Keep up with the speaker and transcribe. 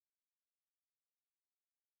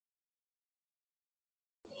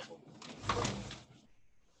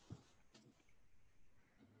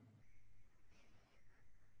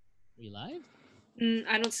we live?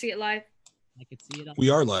 I don't see it live. I could see it. We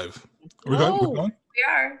are live. We're going? We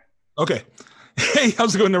are. Okay. Hey,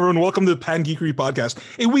 how's it going, everyone? Welcome to the Pan Geekery Podcast,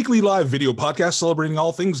 a weekly live video podcast celebrating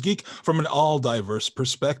all things geek from an all-diverse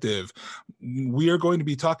perspective. We are going to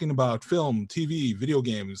be talking about film, TV, video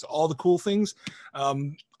games, all the cool things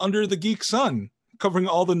under the geek sun, covering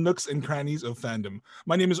all the nooks and crannies of fandom.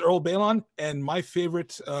 My name is Earl Balon, and my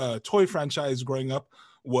favorite toy franchise growing up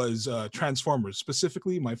was Transformers.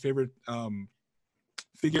 Specifically, my favorite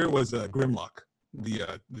figure was Grimlock,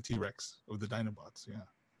 the T-Rex of the Dinobots. Yeah.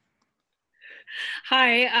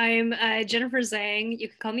 Hi, I'm Jennifer Zhang. You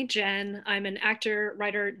can call me Jen. I'm an actor,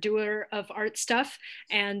 writer, doer of art stuff.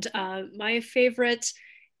 And my favorite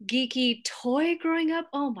geeky toy growing up,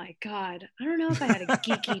 oh my God. I don't know if I had a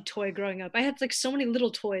geeky toy growing up. I had like so many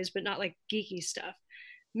little toys, but not like geeky stuff.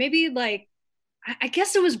 Maybe like, I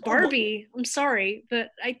guess it was Barbie. I'm sorry, but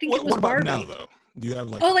I think it was Barbie. What about now, though? Do you have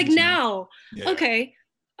like... Oh, like now? Yeah. Okay.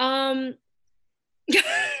 I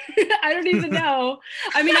don't even know.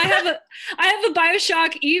 I mean, I have a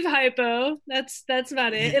BioShock Eve hypo. That's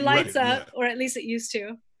about it. It lights up, or at least it used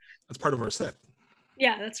to. That's part of our set.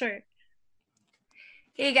 Yeah, that's right.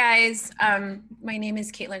 Hey guys, my name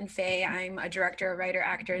is Caitlin Fay. I'm a director, writer,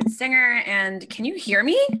 actor, and singer. And can you hear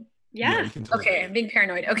me? Yeah. Okay, I'm being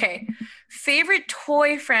paranoid. Okay. Favorite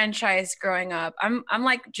toy franchise growing up. I'm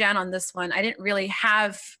like Jen on this one. I didn't really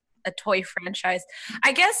have a toy franchise.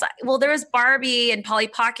 I guess, well, there was Barbie and Polly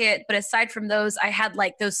Pocket, but aside from those, I had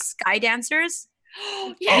like those Sky Dancers.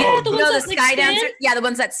 Yeah, the ones that Sky spin? Dancers. Yeah, the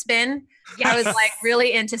ones that spin. Yes. I was like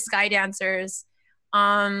really into Sky Dancers.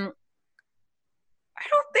 I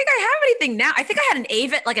don't think I have anything now. I think I had an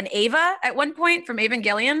Ava at one point from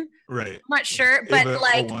Evangelion. Right. I'm not sure, but Ava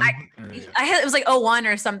like 01, I had, it was like 01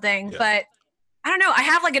 or something, but I don't know. I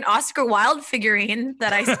have like an Oscar Wilde figurine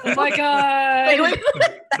that I. Oh my God. Wait.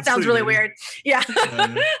 That sounds really weird. Yeah.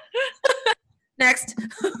 Next.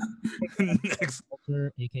 Next.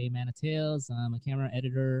 AKA Man of Tales. I'm a camera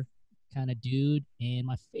editor kind of dude, and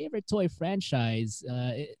my favorite toy franchise.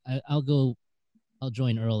 I'll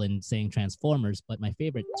join Earl in saying Transformers, but my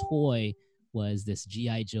favorite toy was this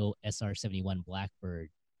G.I. Joe SR-71 Blackbird.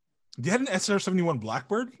 You had an SR-71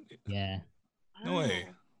 Blackbird? Yeah. No way.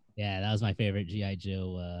 Yeah, that was my favorite G.I.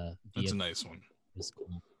 Joe. That's a nice one. It was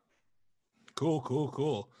cool.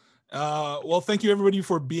 Cool. Well, thank you everybody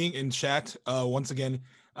for being in chat. Once again,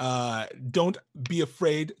 don't be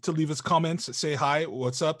afraid to leave us comments. Say hi,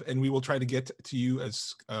 what's up, and we will try to get to you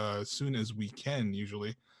as soon as we can.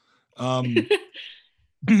 Usually.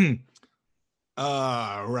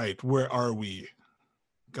 Right. Where are we?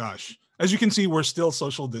 Gosh, as you can see, we're still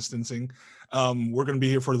social distancing. We're going to be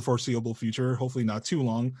here for the foreseeable future, hopefully not too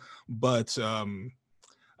long, but and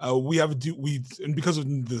because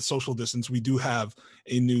of the social distance, we do have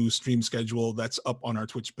a new stream schedule that's up on our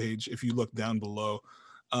Twitch page. If you look down below,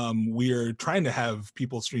 we're trying to have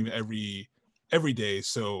people stream every day,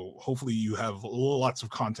 so hopefully you have lots of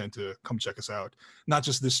content to come check us out. Not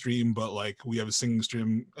just this stream, but like we have a singing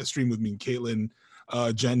stream, with me and Caitlin.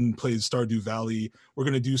 Jen plays Stardew Valley. We're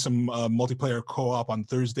going to do some multiplayer co-op on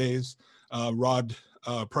Thursdays.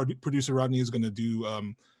 Producer Rodney is going to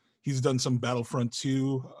do, he's done some Battlefront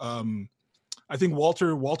 2. I think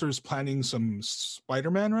Walter's planning some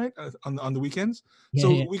Spider-Man, right? On the weekends.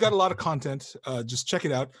 Yeah. We got a lot of content. Just check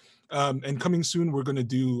it out. And coming soon, we're going to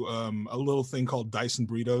do a little thing called Dyson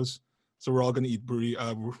Burritos. So we're all going to eat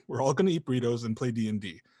burritos and play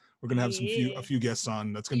D&D. We're going to have a few guests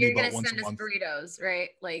on. That's going to be about once a month. You're going to send us burritos, right?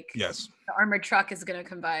 Like, yes. The armored truck is going to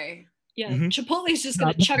come by. Yeah, Chipotle's just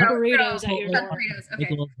going to chuck burritos at your door.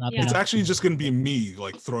 Okay. Yeah. It's actually just going to be me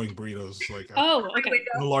like throwing burritos like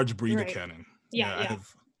a large burrito cannon. Yeah.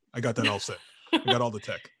 I got that all set. I got all the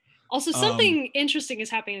tech. Also, something interesting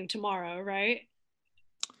is happening tomorrow, right?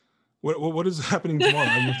 What is happening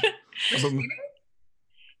tomorrow?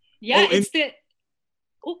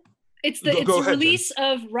 It's the release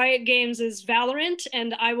of Riot Games' Valorant,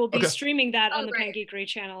 and I will be streaming that on the Pan Geekery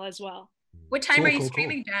channel as well. What time are you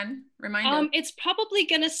streaming, Jen? Remind us. It's probably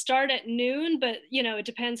gonna start at noon, but it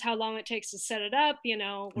depends how long it takes to set it up.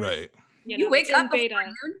 Right. You wake up beta.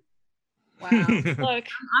 Noon? Wow. Look,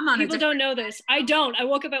 people don't know this. I don't. I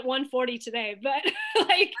woke up at 1:40 today, but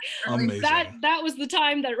like that was the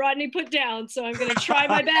time that Rodney put down. So I'm gonna try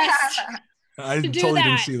my best. I totally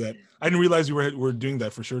didn't see that. I didn't realize you were doing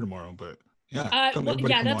that for sure tomorrow, but yeah.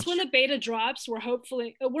 That's when the beta drops. We're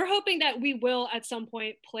hoping that we will at some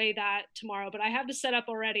point play that tomorrow, but I have the setup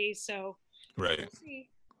already, so right. We'll see.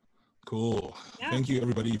 Cool. Yeah. Thank you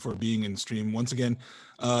everybody for being in stream. Once again,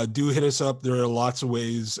 do hit us up. There are lots of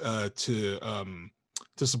ways to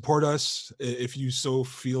to support us if you so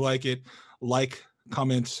feel like it. Like,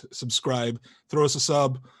 comment, subscribe, throw us a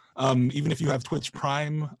sub. Even if you have Twitch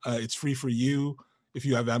Prime, it's free for you. If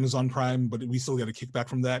you have Amazon Prime, but we still get a kickback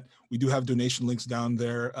from that. We do have donation links down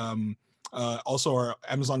there. Also, our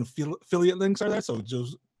Amazon affiliate links are there. So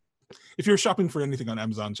just if you're shopping for anything on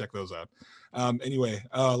Amazon, check those out. Anyway,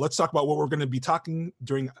 let's talk about what we're going to be talking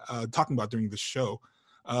about during this show.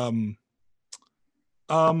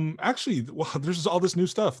 Actually, well, there's all this new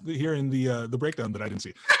stuff here in the breakdown that I didn't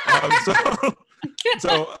see.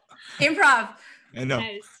 So Improv. I know.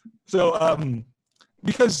 Nice. So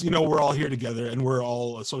because we're all here together and we're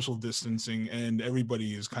all social distancing and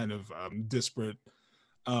everybody is kind of disparate.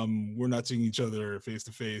 We're not seeing each other face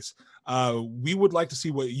to face. We would like to see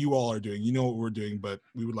what you all are doing. You know what we're doing, but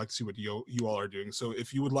we would like to see what you all are doing. So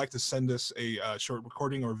if you would like to send us a short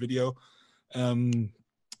recording or video, telling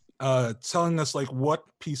us like what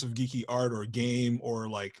piece of geeky art or game or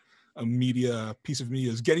like a piece of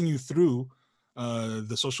media is getting you through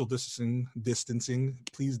the social distancing,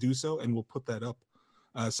 please do so, and we'll put that up.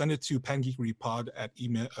 Send it to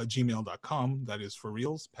pangeekerypod@gmail.com. That is for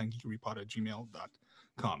reals,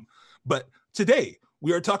 pangeekerypod@gmail.com. But today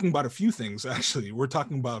we are talking about a few things. Actually, we're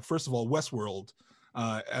talking about, first of all, Westworld,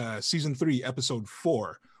 season 3, episode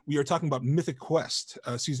 4. We are talking about Mythic Quest,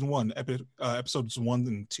 season 1, episodes 1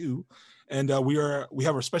 and 2, and we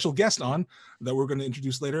have our special guest on that we're going to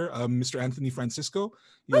introduce later, Mr. Anthony Francisco.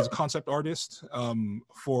 He is a concept artist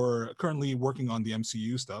for currently working on the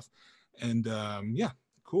MCU stuff, and yeah,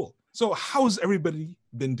 cool. So, how's everybody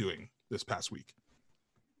been doing this past week?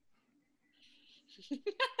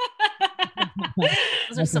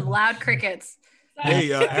 Those are some loud crickets.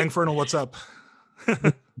 Hey, Infernal, what's up?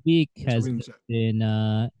 Week has been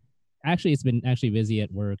actually it's been busy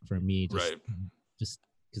at work for me, just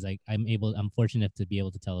because I'm fortunate to be able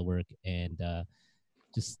to telework, and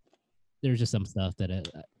there's just some stuff that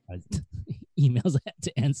I emails I had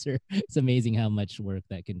to answer. It's amazing how much work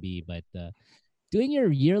that can be, but doing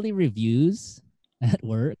your yearly reviews at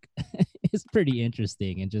work is pretty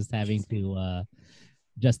interesting, and just having to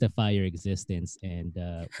justify your existence and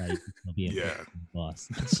be a boss.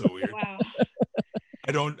 That's so weird. Wow.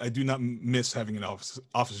 I do not miss having an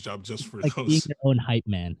office job just for like those. being your own hype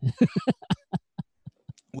man.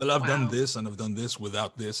 Well, I've done this and I've done this.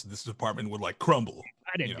 Without this department would like crumble.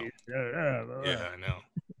 I didn't do that. Yeah, I know.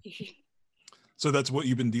 So that's what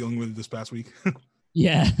you've been dealing with this past week?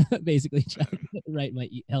 Yeah, basically trying to write my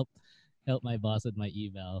help my boss with my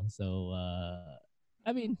eval. So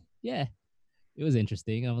I mean, yeah, it was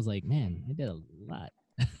interesting. I was like, man, I did a lot.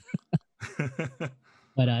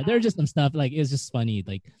 But there are just some stuff, like, it was just funny,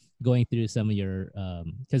 like going through some of your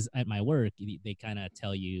because at my work they kind of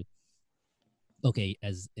tell you, okay,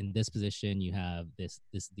 as in this position you have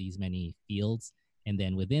these many fields, and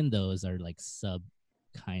then within those are like sub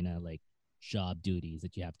kind of like job duties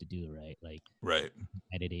that you have to do, right? Like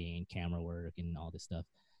editing, camera work, and all this stuff.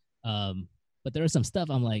 But there was some stuff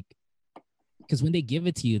I'm like, because when they give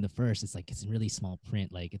it to you in the first, it's like it's in really small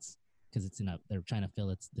print, like it's because it's they're trying to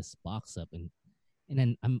fill this box up, and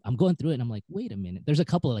then I'm going through it and I'm like, wait a minute, there's a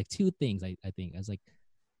couple of like 2 things I think I was like,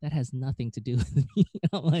 that has nothing to do with me.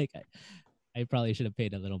 I'm like, I probably should have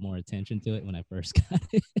paid a little more attention to it when I first got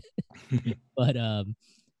it. But and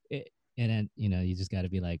then you just got to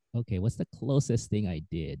be like, okay, what's the closest thing I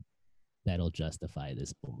did that'll justify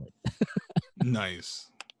this bullet? Nice.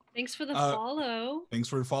 Thanks for the follow. Thanks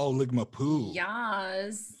for the follow, Ligma Poo.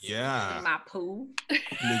 Yes. Yeah. My poo.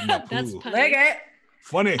 Ligma Poo. That's funny. Leg it.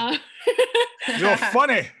 Funny. You're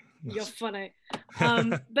funny. You're funny.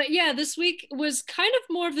 But yeah, this week was kind of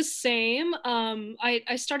more of the same.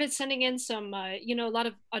 I started sending in some, a lot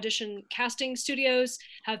of audition casting studios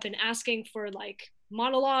have been asking for like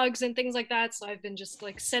monologues and things like that. So I've been just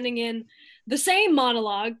like sending in the same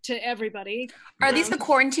monologue to everybody. Are these the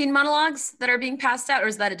quarantine monologues that are being passed out, or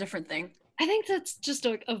is that a different thing? I think that's just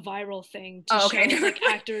a viral thing to show like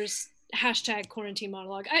actors #, quarantine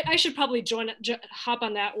monologue. I should probably hop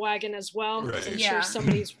on that wagon as well, because I'm sure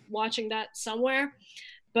somebody's watching that somewhere.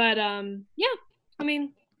 But yeah, I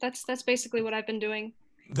mean, that's basically what I've been doing.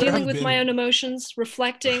 Dealing with my own emotions,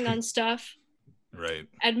 reflecting on stuff,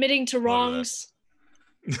 admitting to wrongs.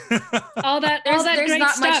 all that there's great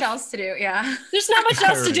not stuff. Much else to do. There's not much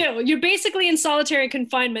else to do. You're basically in solitary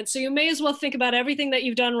confinement, so you may as well think about everything that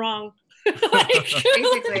you've done wrong.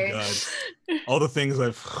 Basically. God. All the things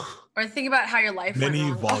or think about how your life many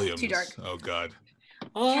went wrong. volumes. Too dark. Oh God.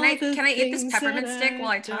 Can I eat this peppermint stick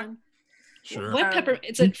while I talk? Sure. What pepper?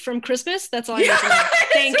 Is it from Christmas? That's all I need to know.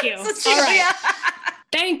 Thank you. All right.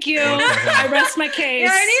 Thank you. I rest my case.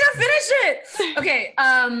 Yeah, I need to finish it. Okay.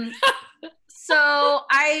 So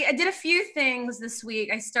I did a few things this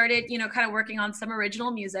week. I started, kind of working on some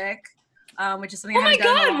original music, which is something I haven't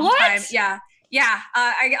done in a long time. Yeah.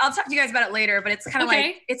 I'll talk to you guys about it later, but it's kind of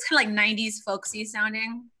like 90s folksy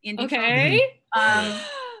sounding indie. Okay. I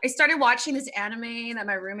started watching this anime that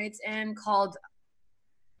my roommate's in called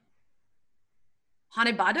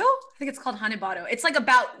Hanebado. I think it's called Hanebado. It's like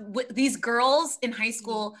about these girls in high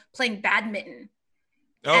school playing badminton.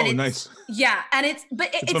 Oh, nice. Yeah, and it's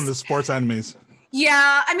one of the sports animes.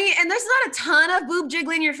 Yeah, I mean, and there's not a ton of boob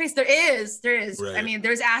jiggling in your face. There is. Right. I mean,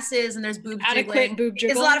 there's asses and there's boob Adequate jiggling. boob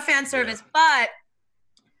jiggle. It's a lot of fan service, but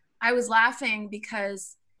I was laughing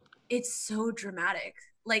because it's so dramatic.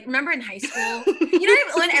 Like, remember in high school,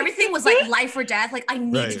 when everything was like life or death, like I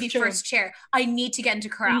need to be first chair. I need to get into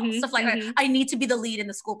chorale, stuff like that. I need to be the lead in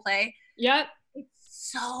the school play. Yep.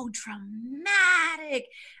 It's so dramatic.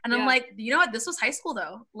 And I'm like, you know what? This was high school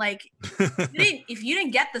though. Like, if you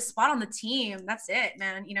didn't get the spot on the team, that's it,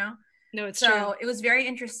 man, No, it's true. So it was very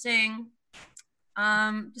interesting.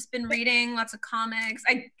 Just been reading lots of comics.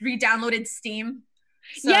 I re-downloaded Steam.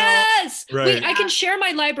 So, yes. Right. Wait, I can share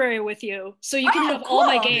my library with you, so you can have all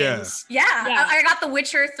my games. Yeah. I got The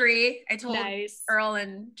Witcher 3. I told Earl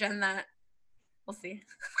and Jen that. We'll see.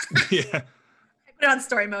 Yeah. I put it on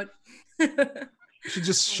story mode. We should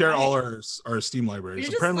just share all our Steam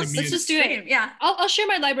libraries. Apparently, let's just do it. Yeah, I'll share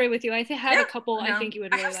my library with you. I have a couple. I think you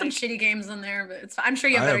would. Really I have some shitty games in there, but I'm sure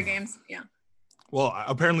you have better games. Yeah. Well,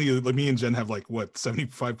 apparently, me and Jen have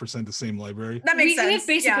 75% the same library. That makes sense. We have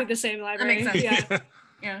basically the same library. That makes sense.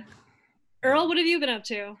 Yeah. Earl, what have you been up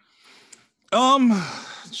to?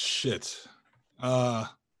 Shit.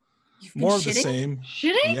 More of the same.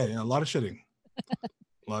 Shitting? Yeah, a lot of shitting.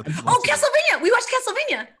 Castlevania! We watched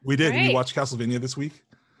Castlevania. We did. Right. We watched Castlevania this week.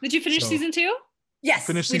 Did you finish season 2? Yes,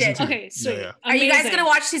 finished season 2. Okay, sweet. Yeah. Are you guys gonna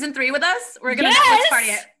watch season 3 with us? We're gonna Netflix party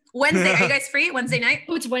it Wednesday. Are you guys free Wednesday night?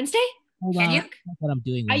 Oh, it's Wednesday? Can you? That's what I'm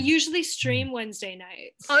doing. I usually stream Wednesday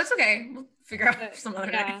nights. Oh, it's okay. We'll figure out some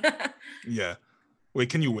other night. Yeah. Wait,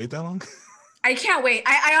 can you wait that long? I can't wait.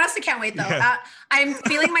 I honestly can't wait though. Yeah. I'm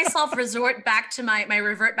feeling myself revert back to my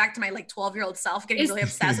 12-year-old self, getting really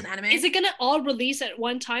obsessed with anime. Is it gonna all release at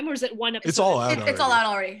one time, or is it one episode? It's all out. It's all out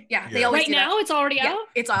already. Yeah, they always do now. that. It's already out.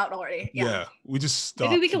 It's out already. Yeah. We just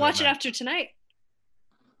stopped. Maybe we can watch it after tonight.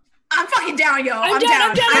 I'm fucking down, yo. I'm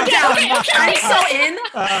down. Okay. I'm so in.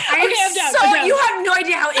 I'm down. So you have no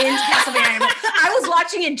idea how into Castlevania I am. I was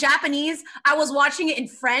watching it in Japanese. I was watching it in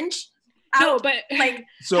French. No, but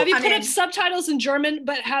have you put up subtitles in German,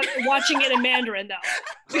 but watching it in Mandarin though?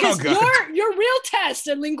 Because your real test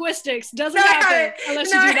in linguistics doesn't happen unless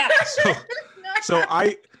you do that.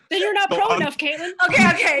 Then you're not pro enough, Caitlin.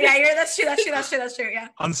 Okay, yeah, that's true. Yeah.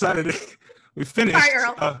 On Saturday, we finished. Sorry,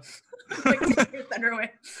 Earl. Thunder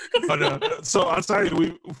away. So on Saturday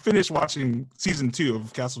we finished watching season 2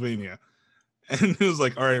 of Castlevania, and it was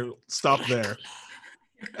like, all right, stop there.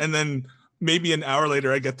 And then maybe an hour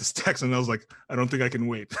later, I get this text, and I was like, I don't think I can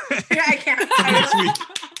wait. Yeah, I can't. Next week.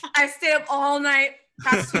 I stayed up all night,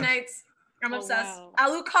 past 2 nights. I'm obsessed. Wow.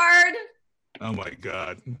 Alucard. Oh my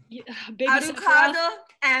god. Yeah, Alucard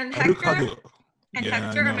and Hector. Alucard. And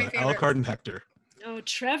Hector are my favorite. Alucard and Hector. Oh,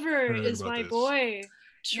 Trevor is my boy.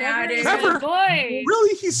 Yeah, Trevor is my boy.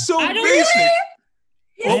 Really? He's so basic. Really?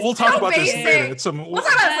 Well, we'll talk about basic. this later. We'll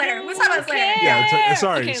talk about this later. Yeah,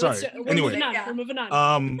 sorry. Anyway, we're moving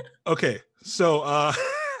on. Okay, so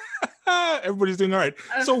everybody's doing all right.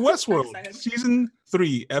 So Westworld, season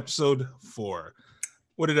 3, episode 4.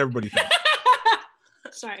 What did everybody think?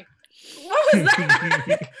 Sorry. What was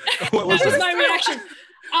that? What was that was that? my reaction.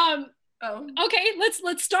 Okay,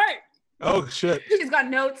 let's start. Oh shit. She's got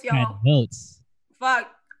notes, y'all. Notes.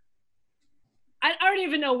 Fuck. I don't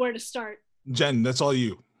even know where to start. Jen, that's all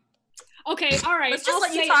you. Okay, all right. Let's just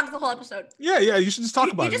let you talk the whole episode. Yeah, you should just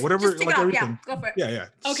talk about it. Whatever, just like everything. Yeah, go for it. Yeah.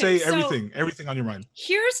 Okay, say everything on your mind.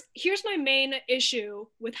 Here's my main issue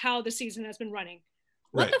with how the season has been running.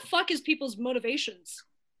 What the fuck is people's motivations?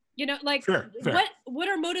 Fair. What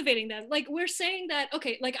are motivating them? Like, we're saying that,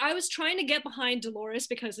 okay, like I was trying to get behind Dolores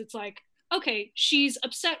because it's like, okay, she's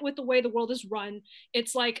upset with the way the world is run.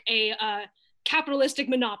 It's like a capitalistic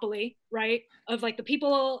monopoly, right? Of like the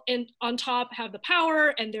people on top have the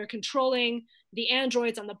power and they're controlling the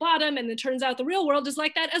androids on the bottom, and then turns out the real world is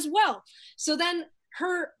like that as well. So then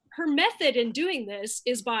her method in doing this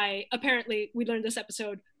is by, apparently we learned this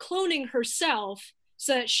episode, cloning herself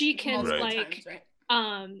so that she can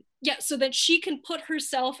so that she can put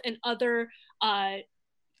herself in other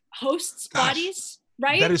hosts' bodies.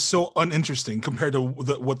 Right? That is so uninteresting compared to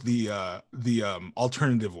what the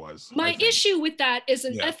alternative was. My issue with that is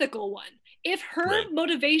an ethical one. if her Right.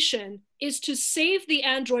 motivation is to save the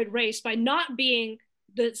android race by not being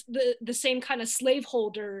the same kind of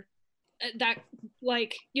slaveholder that,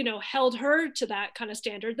 like, you know, held her to that kind of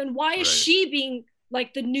standard, then why is Right. she being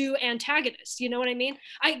like the new antagonist? You know what I mean?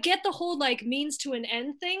 I get the whole like means to an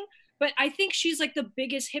end thing, but I think she's like the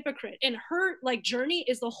biggest hypocrite, and her like journey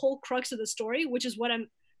is the whole crux of the story, which is what I'm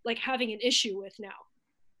like having an issue with now.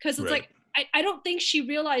 Because it's Right. like I don't think she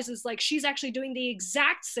realizes like she's actually doing the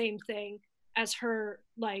exact same thing as her,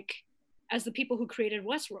 like, as the people who created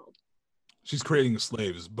Westworld. She's creating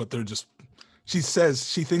slaves, but they're just. She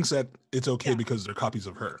thinks that it's okay Yeah. because they're copies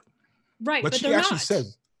of her. Right, But but she they're actually not. said,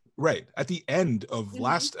 right at the end of Mhm.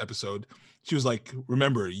 last episode, she was like,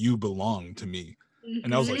 "Remember, you belong to me."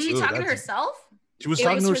 And I was Mhm. like, Is she "Ugh, talking to that's-" herself? She was It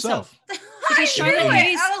talking was to herself. Because I Charlotte knew it.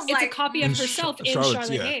 Hayes, I was it's like, a copy In of herself in Charlotte's,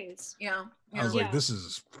 Charlotte yeah. Hayes. yeah. I was Yeah. like, "This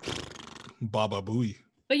is Baba Booey."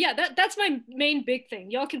 But yeah, that's my main big thing.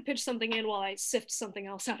 Y'all can pitch something in while I sift something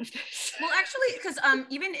else out of this. Well, actually, because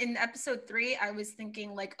even in episode 3, I was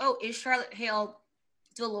thinking like, oh, is Charlotte Hale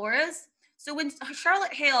Dolores? So when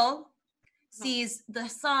Charlotte Hale sees the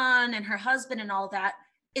son and her husband and all that,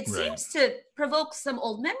 it Right. seems to provoke some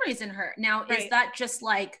old memories in her. Now, is Right. that just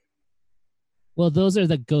like, Well, those are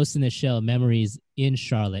the Ghost in the Shell memories in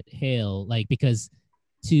Charlotte Hale, like because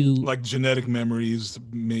to Like genetic memories,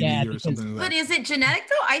 maybe, Yeah, or because- something like but that. is it genetic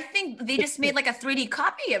though? I think they just made like a 3D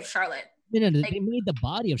copy of Charlotte. no, like- they made the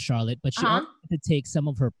body of Charlotte, but she Uh-huh. also had to take some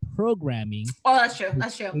of her programming Oh, that's true.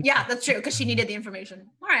 That's true. Yeah, that's true. Because she needed the information.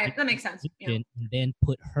 All right, that makes sense. Yeah. and then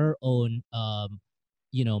put her own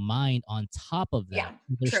mind on top of that. Yeah,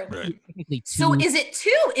 There's true. Right. technically So two is it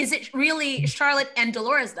 2? Is it really Charlotte and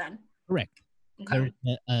Dolores then? correct. Okay.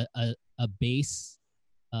 There's a base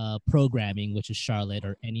programming, which is Charlotte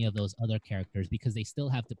or any of those other characters, because they still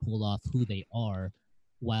have to pull off who they are,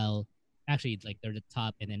 while actually like they're the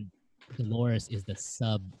top, and then Dolores is the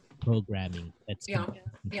sub programming that's Yeah,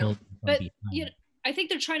 controlled from But behind. you know, I think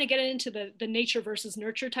they're trying to get into the nature versus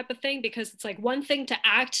nurture type of thing, because it's like one thing to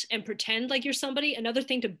act and pretend like you're somebody, another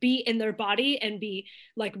thing to be in their body and be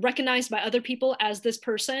like recognized by other people as this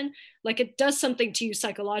person. Like it does something to you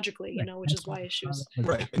psychologically, you know, which is why issues.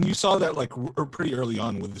 Right. And you saw that like pretty early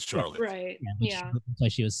on with Charlotte. Right. Yeah, that's why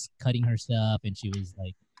she was cutting herself, and she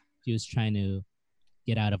was trying to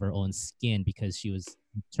get out of her own skin because she was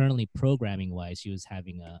internally programming wise, she was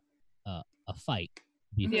having a fight.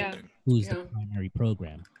 Yeah. Who's Yeah. the primary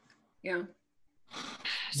program? Yeah.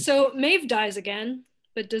 So Maeve dies again,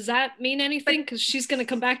 but does that mean anything? Because she's gonna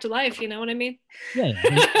come back to life. You know what I mean? Yeah,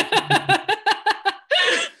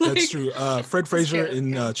 That's true. Fred Fraser true,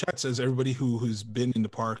 in yeah. chat says everybody who's been in the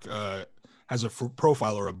park has a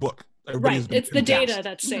profile or a book. Everybody has Right. been It's the in data past.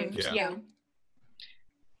 that's saved. Yeah. Yeah.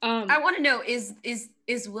 Um, I want to know, is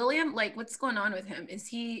William, like, what's going on with him? Is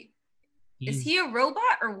he a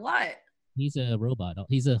robot or what? He's a robot.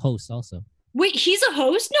 He's a host also. wait, he's a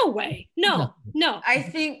host? No way. No. I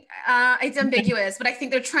think it's ambiguous, but I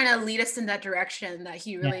think they're trying to lead us in that direction that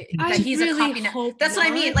he really I that he's really a copy. hope That's what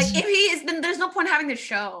I mean. not. Like if he is, then there's no point having the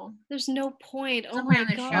show. There's no point. There's Oh no point my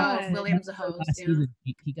having the show god. if William's a host. Last Yeah. season,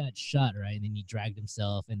 he got shot, right? And then he dragged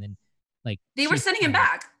himself, and then like They were she- sending him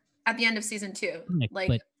back at the end of season 2. Like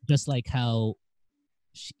but just like how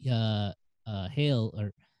she, Hale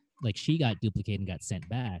or like she got duplicated and got sent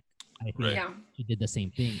back. I think Right. yeah. she did the same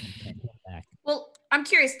thing and sent him back. Well, I'm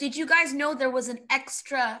curious. Did you guys know there was an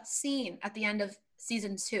extra scene at the end of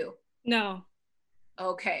season 2? No.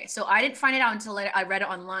 Okay, so I didn't find it out until I read it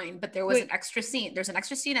online, but there was Wait. an extra scene. There's an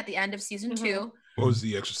extra scene at the end of season Mhm. 2. What was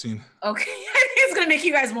the extra scene? Okay, it's gonna make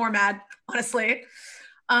you guys more mad, honestly.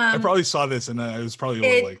 I probably saw this and I was probably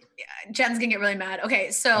it- like, Jen's gonna get really mad. Okay,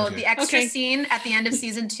 so Okay. the extra Okay. scene at the end of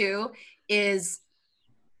season 2 is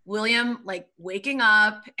William like waking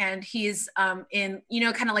up and he's in, you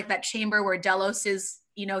know, kind of like that chamber where Delos is,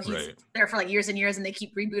 you know, he's Right. there for like years and years and they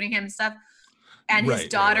keep rebooting him and stuff. And Right, his right,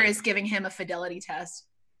 daughter right. is giving him a fidelity test.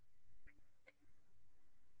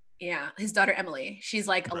 Yeah, his daughter Emily. She's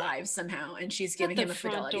like Right. alive somehow and she's At giving the him a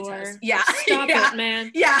front fidelity door. test. Yeah. Stop yeah. it,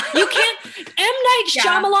 man. Yeah. You can't. M. Night Yeah.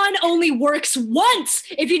 Shyamalan only works once.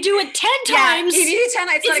 If you do it 10 Yeah, times, if you do 10,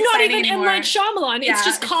 it's not even anymore. M. Night Shyamalan. It's Yeah.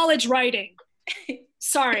 just college writing.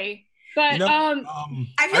 Sorry. But You know,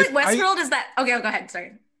 I feel like Westworld is that. Okay, go ahead.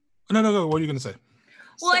 Sorry. No. What are you gonna say?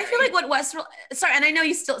 Well, I feel like what Westworld. Sorry, and I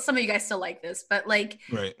know some of you guys still like this, but like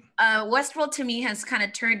Right. Westworld to me has kind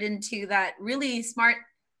of turned into that really smart,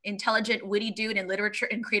 intelligent, witty dude in literature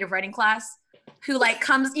and creative writing class who like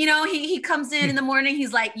comes, you know, he comes in the morning,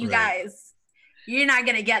 he's like, you Right. guys, you're not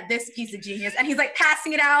gonna get this piece of genius, and he's like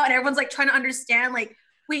passing it out, and everyone's like trying to understand, like,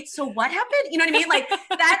 wait, so what happened? You know what I mean? Like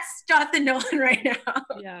that's Jonathan Nolan right now.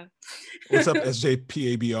 Yeah. What's up,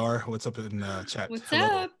 SJPABR? What's up in chat? What's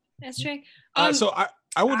Hello. up, SJ? So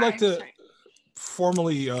I would like to sorry.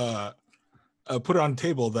 formally put it on the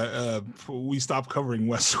table that we stop covering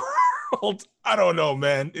Westworld. I don't know,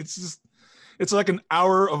 man. It's like an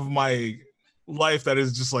hour of my life that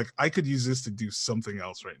is just like, I could use this to do something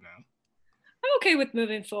else right now. I'm okay with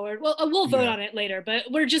moving forward. Well, we'll vote Yeah. on it later, but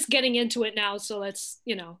we're just getting into it now, so let's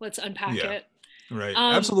unpack Yeah. it. Right.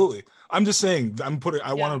 Absolutely. I'm just saying, I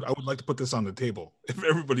would like to put this on the table. If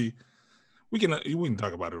everybody, we can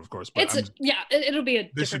talk about it, of course, but it'll be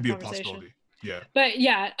a this should different be a conversation. possibility. Yeah. But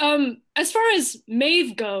yeah, as far as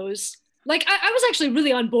Maeve goes, like I was actually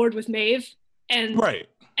really on board with Maeve, and Right.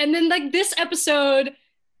 and then like this episode,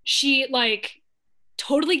 she like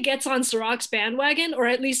totally gets on Sirach's bandwagon, or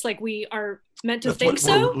at least like we are meant to That's think what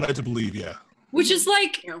so, we're led to believe. Yeah. which is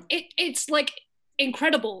like Yeah. it's like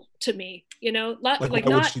incredible to me, you know, like why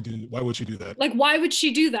would she do that? like why would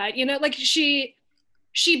she do that, you know, like she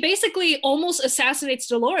basically almost assassinates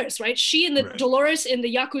Dolores, right? She and the Right. Dolores in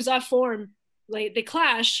the Yakuza form, like they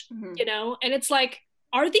clash, Mhm. you know, and it's like,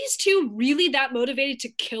 are these two really that motivated to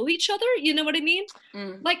kill each other? You know what I mean?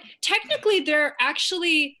 Mm. Like technically they're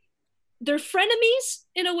frenemies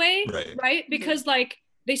in a way, Right. Because like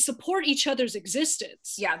they support each other's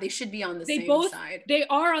existence. Yeah, they should be on the They same both side. they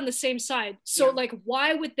are on the same side. So Yeah. like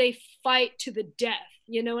why would they fight to the death?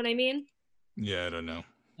 You know what I mean? Yeah, I don't know.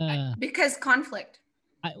 Because conflict.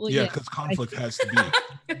 Yeah, because conflict has to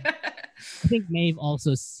be. I think Maeve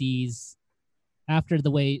also sees, after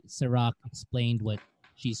the way Sirach explained what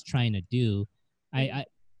she's trying to do, I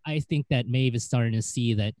think that Maeve is starting to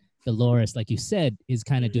see that Dolores, like you said, is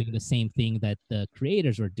kind of doing the same thing that the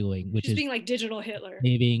creators were doing, which She's is being like digital Hitler.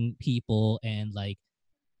 saving people, and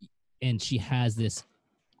she has this,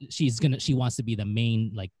 she wants to be the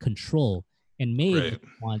main like control, and Maeve Right.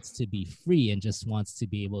 wants to be free and just wants to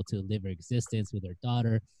be able to live her existence with her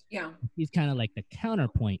daughter. Yeah. She's kind of like the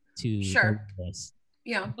counterpoint to Sure. Dolores.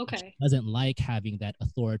 Yeah. Okay. Doesn't like having that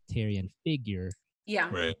authoritarian figure. Yeah.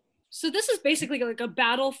 Right. So this is basically like a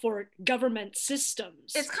battle for government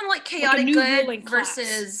systems. It's kind of like a chaotic new good ruling class.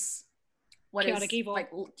 versus what is Chaotic evil. like,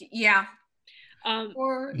 yeah.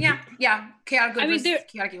 Or yeah, chaotic good I mean, versus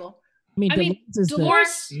chaotic evil. I mean,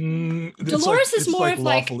 Dolores Dolores is more of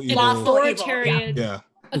like lawful an evil. authoritarian, Yeah.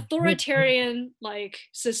 authoritarian like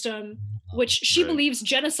system, which she Right. believes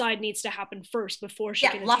genocide needs to happen first before she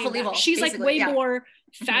Yeah, can lawful attain that. evil, She's like basically, way yeah. more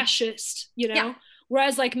Mhm. fascist, you know. Yeah.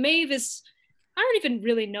 Whereas like Maeve is, I don't even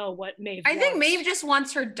really know what Maeve. I think wants. Maeve just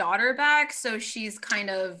wants her daughter back, so she's kind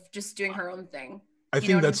of just doing her own thing. I You know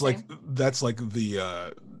think what that's I'm like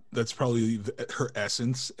the that's probably her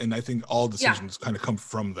essence, and I think all decisions kind of come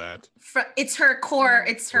from that. It's her core.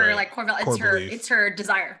 It's her Right. like core value. Core It's her. belief. It's her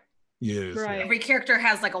desire. Yeah, it is, Right. yeah. Every character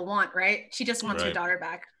has like a want, right? She just wants her Right. daughter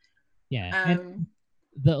back. Yeah, and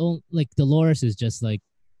Um, like Dolores is just like,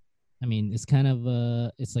 I mean, it's kind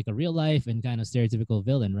of it's like a real life and kind of stereotypical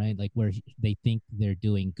villain, right? Like where they think they're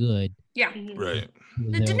doing good. yeah, Mhm. Right.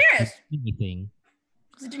 The they'll Daenerys. do anything.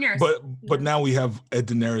 it's Daenerys. But now we have a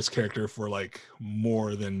Daenerys character for like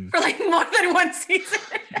more than for like more than one season.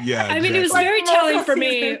 yeah. I mean, it was exactly. very Like telling multiple for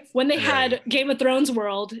me seasons. when they Right. had Game of Thrones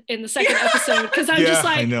world in the second episode, because I'm yeah, just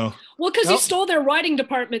I like, know. well, because you Nope. stole their writing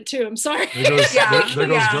department too. I'm sorry. There goes Yeah, there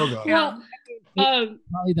goes yeah. Drogon. Well,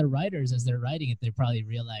 Probably the writers, as they're writing it, they're probably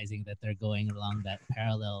realizing that they're going along that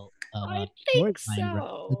parallel I think storyline, right?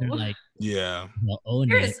 so. So they're like, Yeah. well, own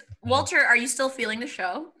Here it. is Walter. Are you still feeling the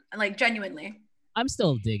show? Like genuinely, I'm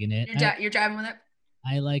still digging it. you're driving with it.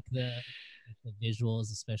 I like the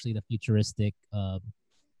visuals, especially the futuristic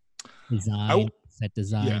design, set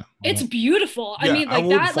design. Yeah. It's beautiful. I Yeah, mean, I like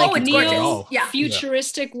would that, fucking like it's like it neo all. Yeah.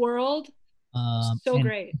 futuristic world. So and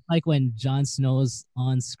great. like when Jon Snow's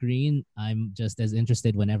on screen, I'm just as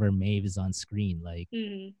interested whenever Maeve is on screen. Like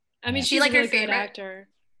Mhm. I mean, Yeah. she's She like a really your good favorite? actor.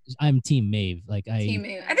 I'm Team Maeve. Like Team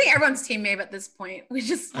Maeve. I think everyone's Team Maeve at this point. We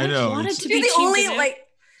just I know. wanted It's- to she's be the Team only Daenerys. like.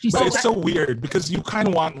 she's But Oh, it's so weird because you kind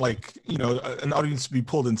of want like, you know, an audience to be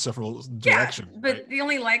pulled in several directions. Yeah, but right? the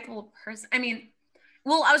only likable person. I mean,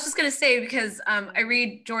 well, I was just gonna say because I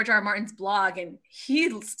read George R. R. Martin's blog and he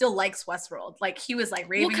still likes Westworld. Like he was like Well,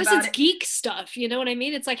 raving because about it's it. geek stuff. You know what I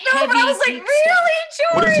mean? It's like No, heavy but I was like, geek really,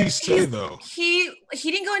 stuff. What George? does he say though? He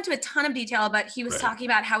didn't go into a ton of detail, but he was Right. talking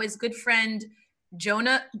about how his good friend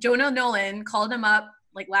Jonah Nolan called him up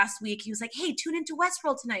like last week. He was like, "Hey, tune into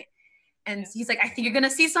Westworld tonight," and he's like, "I think you're gonna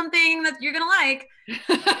see something that you're gonna like."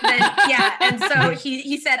 Then, yeah, and so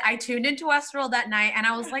he said, "I tuned into Westworld that night," and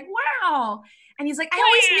I was like, "Wow." And he's like, I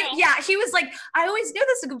always knew. Yeah, he was like, I always knew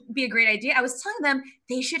this would be a great idea. I was telling them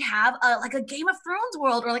they should have like a Game of Thrones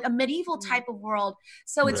world or like a medieval type of world.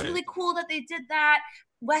 So it's really cool that they did that.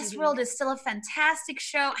 Westworld is still a fantastic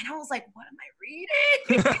show. And I was like, what am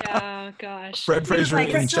I reading? Yeah, gosh. Fred Fraser like,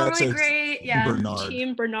 in it's chat really says great. Yeah. Bernard.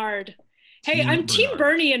 Team Bernard. Hey, Team I'm Team Bernard.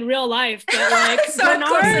 Bernie in real life, but like So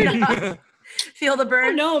Bernard. Feel the I burn.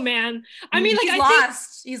 don't know, man. I mean, like he's I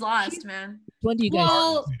lost. He's lost, man. When do you guys?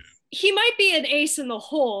 Well, he might be an ace in the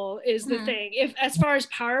hole is the thing, if as far as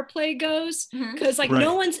power play goes, because like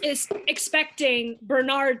no one's is expecting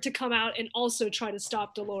Bernard to come out and also try to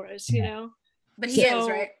stop Dolores, you know. But he is,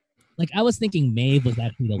 right? Like I was thinking Maeve was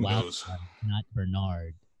actually the Who wild knows? card, not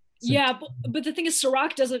Bernard. So Yeah, but the thing is,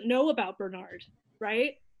 Serac doesn't know about Bernard,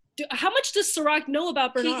 right? How much does Serac know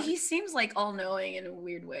about Bernard? He seems like all-knowing in a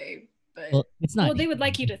weird way, but well, it's not. Well, they would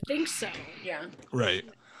like you to think so. yeah. Right.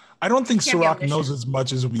 I don't think Can't be Serac omniscient. knows as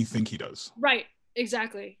much as we think he does. Right.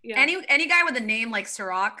 Exactly. Yeah. Any guy with a name like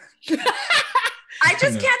Serac, I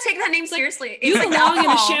just can't take that name seriously. You It's like belong in a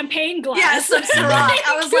alcohol. champagne glass. Yeah, some Serac.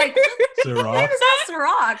 I was like, what name Serac. is that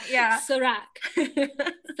Serac? Yeah. Serac.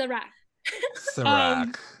 Serac.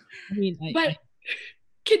 Serac. I mean, But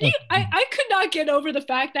can you? I could not get over the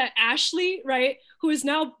fact that Ashley, right, who is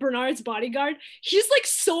now Bernard's bodyguard, he's like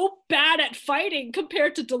so bad at fighting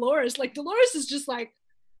compared to Dolores. Like Dolores is just like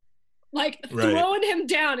throwing him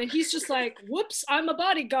down, and he's just like, "Whoops, I'm a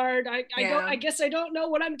bodyguard. I guess I don't know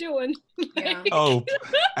what I'm doing." Yeah. Oh,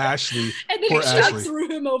 Ashley. And then Poor he Ashley. just threw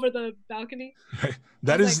him over the balcony.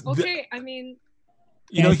 That I is was like, okay. I mean,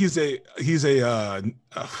 you know, he's a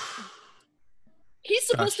he's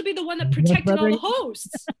supposed to be the one that protected all the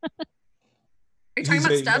hosts. Are you talking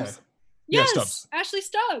about Stubbs? Yeah, Yes, Stubbs. Ashley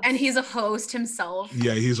Stubbs. And he's a host himself.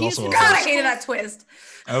 Yeah, he's also a God, I host. hated that twist.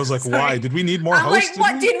 I was like, Sorry. why? Did we need more I'm hosts?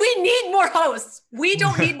 like, what? Did we need more hosts? We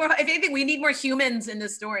don't need more. If anything, we need more humans in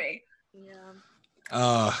this story.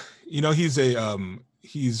 Yeah. You know, he's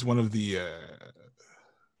one of the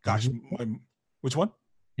which one?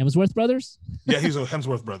 Hemsworth brothers. Yeah, he's a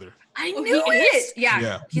Hemsworth brother. I Oh, knew he it. is?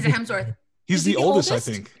 Yeah, he's a Hemsworth. He's Is he the the oldest, oldest?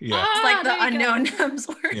 I think. Yeah. It's like the there you go. unknown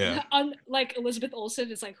Hemsworth. Yeah. Like Elizabeth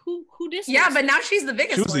Olsen is like, who this? Yeah, is? but now she's the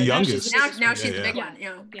biggest She was the one. youngest. Now she's Yeah, the yeah. big one.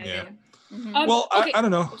 Yeah. Yeah. Mhm. Well, okay. I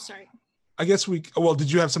don't know. Oh, sorry. I guess well,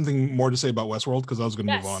 did you have something more to say about Westworld? Because I was going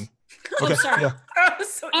to Yes. move on. Oh, Okay. sorry. Yeah. I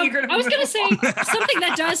was so eager to I was move gonna on. say something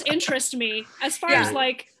that does interest me as far Yeah. as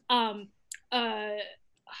like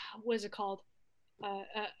what is it called?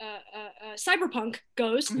 Cyberpunk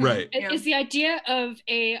goes. Right. Is the idea of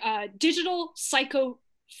a digital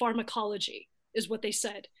psychopharmacology is what they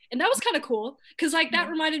said, and that was kind of cool because like that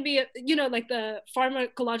reminded me of, you know, like the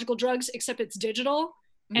pharmacological drugs, except it's digital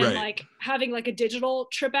and Right. like having like a digital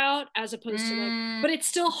trip out as opposed to like, but it's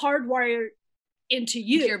still hardwired into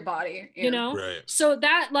you, your body. Yeah. you know. Right. So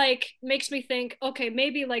that like makes me think, okay,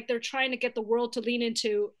 maybe like they're trying to get the world to lean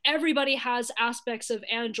into everybody has aspects of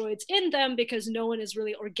androids in them because no one is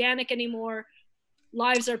really organic anymore.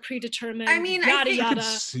 Lives are predetermined. I mean, I yada think- I could yada.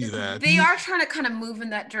 see that. They are trying to kind of move in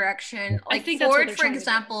that direction. I Like think that's what Ford, they're for trying to do.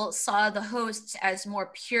 example, saw the hosts as more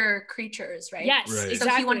pure creatures, right? Yes, Right. So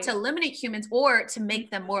exactly. he wanted to eliminate humans or to make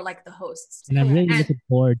them more like the hosts. And I'm really And- looking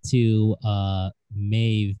forward to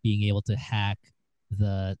Maeve being able to hack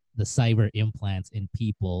the cyber implants in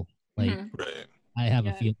people. Like Mhm. Right. I have a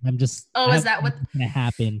Yeah. feeling. I'm just. Oh, I is have that what- a feeling it's gonna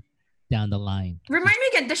happen down the line? Remind me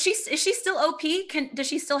again, is she still OP? Does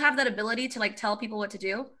she still have that ability to like tell people what to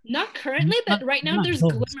do? Not currently, but Not- right now not there's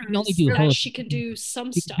hosts. You can glimmers only do that hosts. she can do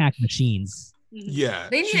some She stuff. can hack machines. Mhm. Yeah.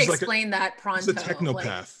 They need she's to like explain that She's pronto. a technopath.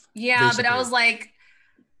 Like, yeah, but I basically. was like,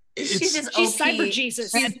 she's It's- just She's OP. cyber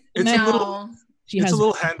Jesus. It's no, a little. She It's has a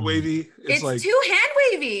little hand wavy. it's like too hand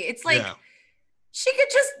wavy. It's like yeah. she could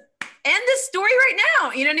just end this story right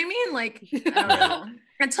now. You know what I mean? Like, I don't know.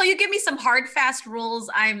 Until you give me some hard, fast rules,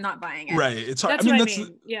 I'm not buying it. Right. It's hard. That's I mean, what that's I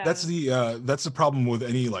mean. Yeah. that's the problem with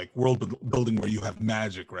any like world building where you have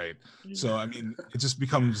magic, right? Mm-hmm. So I mean, it just it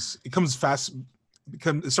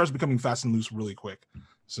starts becoming fast and loose really quick.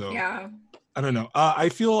 So Yeah. I don't know. I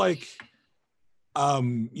feel like,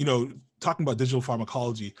 you know, talking about digital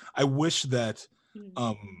pharmacology, I wish that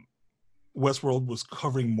Westworld was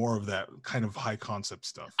covering more of that kind of high concept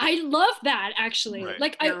stuff. I love that actually. Right.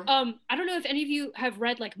 Like Yeah. I don't know if any of you have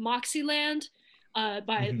read like Moxieland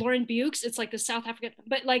by Mhm. Lauren Bukes. It's like the South African,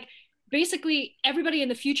 but like basically everybody in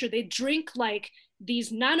the future they drink like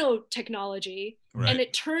these nanotechnology Right. and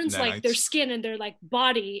it turns like their Nanites. skin and their like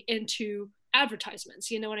body into advertisements.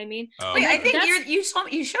 You know what I mean? Oh, Wait, I okay. think That's-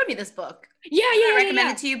 you showed me this book. Yeah, I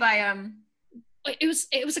recommended to you by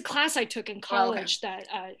It was a class I took in college that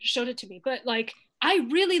showed it to me. But like I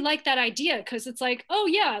really like that idea because it's like, oh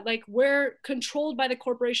yeah, like we're controlled by the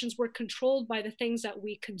corporations, we're controlled by the things that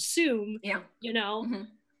we consume. Yeah. You know, Mhm.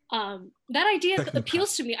 that idea Technopath.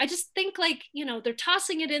 appeals to me. I just think like, you know, they're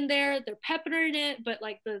tossing it in there, they're peppering it, but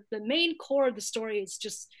like the main core of the story is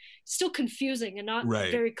just still confusing and not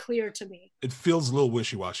Right. very clear to me. It feels a little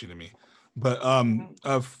wishy-washy to me. But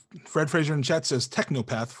Fred Fraser in chat says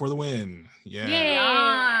Technopath for the win. Yeah.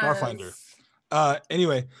 Yeah. Starfinder.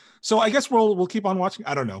 Anyway, so I guess we'll keep on watching.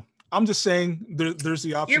 I don't know. I'm just saying there's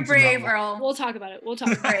the option. You're brave, Earl. We'll talk about it. We'll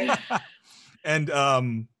talk about it. And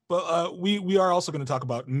but we are also going to talk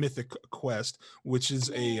about Mythic Quest, which is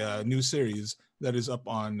a new series that is up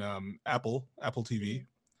on Apple TV,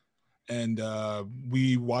 and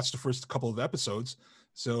we watched the first couple of episodes.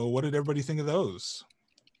 So what did everybody think of those?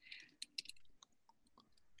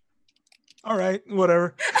 All right,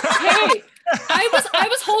 whatever. Hey, I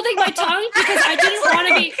was holding my tongue because I didn't want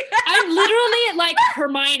to be. I'm literally like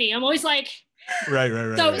Hermione. I'm always like. Right. So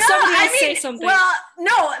Right. somebody else say something. Well,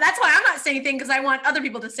 no, that's why I'm not saying anything because I want other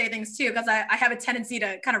people to say things too because I have a tendency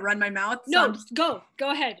to kind of run my mouth. So No, I'm just- go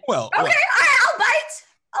ahead. Well, Okay, all right,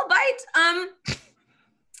 I'll bite.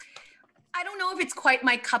 I don't know if it's quite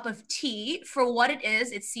my cup of tea. For what it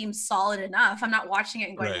is, it seems solid enough. I'm not watching it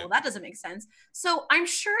and going, Right. well, that doesn't make sense. So I'm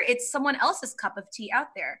sure it's someone else's cup of tea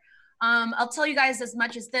out there. I'll tell you guys as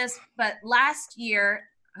much as this, but last year,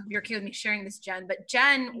 I hope you're okay with me sharing this, Jen, but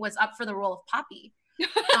Jen was up for the role of Poppy.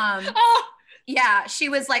 Oh, Yeah, she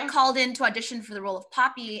was like called in to audition for the role of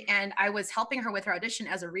Poppy, and I was helping her with her audition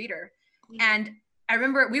as a reader. And I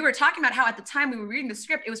remember we were talking about how at the time we were reading the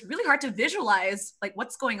script, it was really hard to visualize like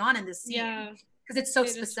what's going on in this scene yeah. because it's so It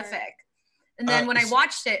is hard. specific. And then when I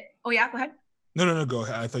watched it, oh yeah, go ahead. No, go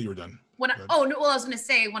ahead. I thought you were done. When I, Go ahead. oh no, well I was gonna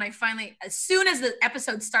say when I finally, as soon as the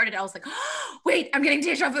episode started, I was like, oh, wait, I'm getting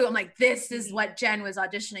deja vu. I'm like, this is what Jen was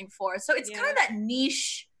auditioning for. So it's kind of that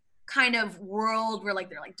niche kind of world where like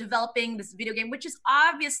they're like developing this video game, which is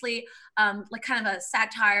obviously like kind of a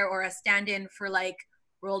satire or a stand-in for like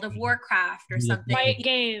World of Warcraft or Yeah. something. Riot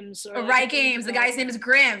Games. Or Riot Games. The guy's name is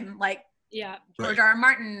Grimm, like yeah. George R. R.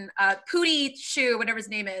 Martin. Pootie Shoe, whatever his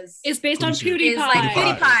name is. It's based on PewDiePie. PewDiePie. Is like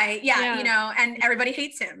PewDiePie. PewDiePie, yeah, Yeah. you know, and everybody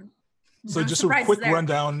hates him. So No just a surprises quick there.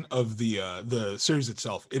 rundown of the series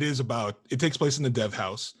itself. It takes place in the dev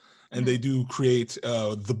house, and they do create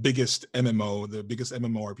the biggest MMO, the biggest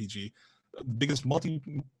MMORPG, the biggest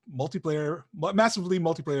multiplayer, massively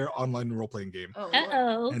multiplayer online role playing game, Oh,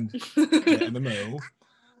 Uh-oh. and MMO.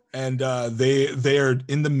 And they are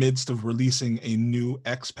in the midst of releasing a new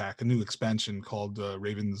X pack, a new expansion called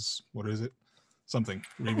Ravens. What is it? Something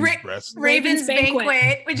Ravens Breast. Raven's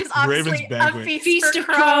Banquet, which is obviously Raven's Banquet. a feast, Feast for of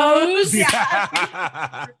crows. Crows.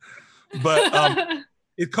 Yeah. But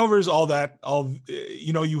it covers all that.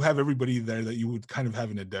 You have everybody there that you would kind of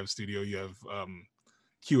have in a dev studio. You have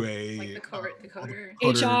QA, Like the coder.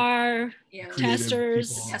 HR, Yeah. creative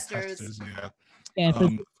Testers. people, Testers. yeah, Yeah, for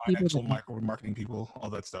people financial that- marketing people, all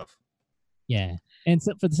that stuff. Yeah, and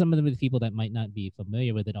so for some of the people that might not be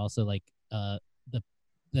familiar with it, also like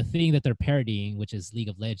the thing that they're parodying, which is League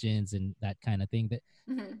of Legends and that kind of thing. That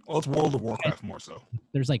Mhm. Well, it's World of Warcraft more so.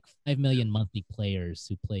 there's like 5 million monthly players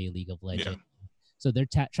who play League of Legends, so they're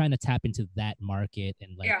trying to tap into that market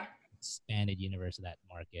and like Yeah. expanded universe of that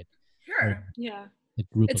market. Sure. yeah. The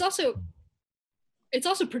group. It's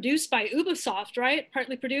also produced by Ubisoft, right?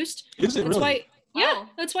 Partly produced. Is it That's really? why. Yeah, Oh.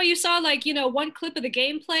 that's why you saw like one clip of the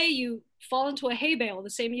gameplay. You fall into a hay bale the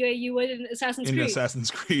same way you would in Assassin's in Creed.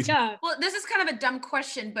 Assassin's Creed. Yeah. Well, this is kind of a dumb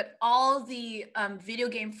question, but all the video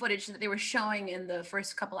game footage that they were showing in the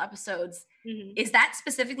first couple episodes, Mhm. is that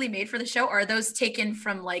specifically made for the show, or are those taken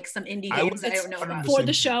from like some indie I would- games that I don't know it's about? the For same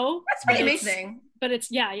the thing. show. That's pretty but it's- amazing. But it's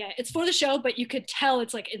it's for the show, but you could tell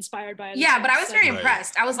it's like inspired by. other Yeah, but I things, was so- very Right.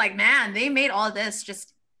 impressed. I was like, man, they made all this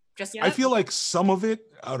just Yeah. I feel like some of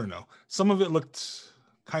it, I don't know, some of it looked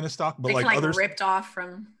kind of stock, but they like like others, ripped off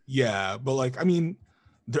from. yeah, but like I mean,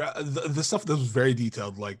 the stuff that was very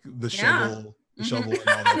detailed, like the Yeah. shovel, the Mhm. shovel,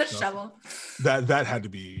 and all that the stuff. shovel. That had to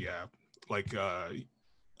be like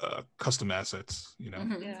custom assets, you know.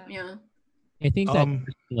 Mhm. Yeah. Yeah. I think that Um,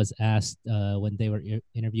 question was asked when they were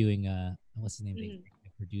interviewing what's his name, Mhm. the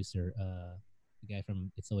producer, the guy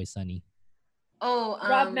from It's Always Sunny. Oh,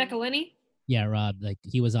 Rob McElhenney. Yeah, Rob. Like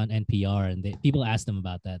he was on NPR, and people asked him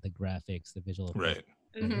about that, the graphics, the visual. effects.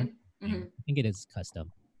 Right. Mm-hmm. Mhm. Mhm. I think it is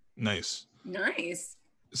custom. Nice. Nice.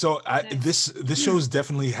 So Nice. this shows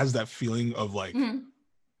definitely has that feeling of like Mhm.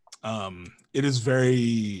 it is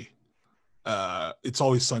very It's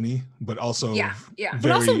Always Sunny, but also Yeah. Yeah.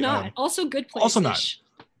 But also very, not. Also good places. also not.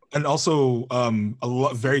 And also a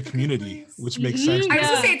lot very community, which makes sense. Mhm. I was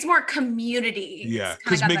Yeah. gonna say it's more community. Yeah, It's kinda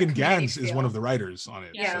because got that Megan community Gans is feel. one of the writers on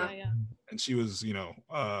it. Yeah, so- yeah, yeah. and she was,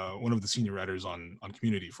 one of the senior writers on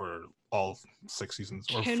Community for all 6 seasons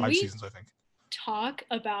or Can 5 we- seasons, I think. Talk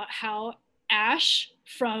about how Ash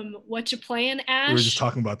from What You Playin' Ash. We were just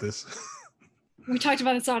talking about this. We talked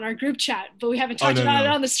about this on our group chat, but we haven't Oh, talked no, about no.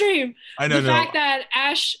 it on the stream. I know, The no, fact that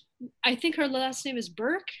Ash, I think her last name is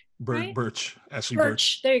Burke. right? Birch, Ashley Birch.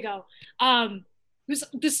 Birch. There you go. Who's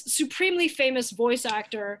this supremely famous voice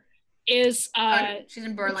actor is She's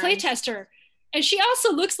in a Berlin. playtester. And she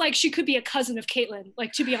also looks like she could be a cousin of Caitlin,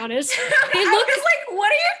 like, to be honest. They look look like, what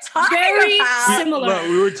are you talking very about? similar. Well,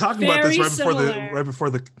 we were talking about this Very right before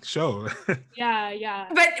the show. Yeah.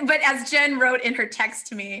 But as Jen wrote in her text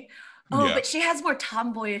to me, Yeah. but she has more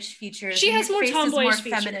tomboyish features. She and has your more face is tomboyish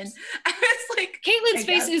feminine. features. I was like, Caitlin's I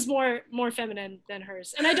face guess. is more feminine than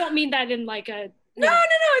hers. And I don't mean that in like a no,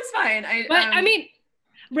 it's fine. But I mean,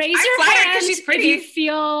 raise I'm your flattered 'cause hand she's if pretty. you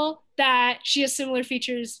feel that she has similar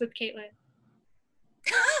features with Caitlin.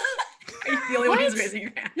 Are you the only one who's What? raising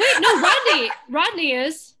your hand? Wait, no, Rodney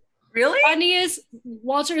is. Really? Rodney is.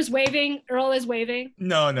 Walter is waving. Earl is waving.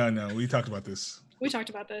 No. We talked about this. We talked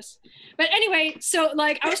about this. But anyway, so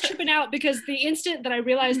like I was tripping out because the instant that I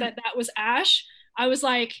realized that was Ash, I was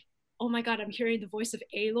like, oh my God, I'm hearing the voice of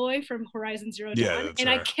Aloy from Horizon Zero Dawn. Yeah, that's and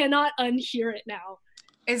I her. cannot unhear it now.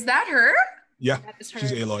 Is that her? Yeah, That is her.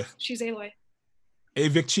 she's Aloy. She's Aloy. Hey,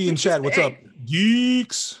 Vic Chi in She's chat. What's up? big.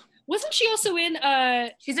 Geeks. Wasn't she also in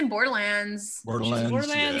She's in Borderlands. Borderlands.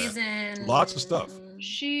 Borderlands. She's Yeah. in Lots of stuff.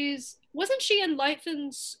 wasn't she in Life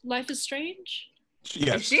is Strange?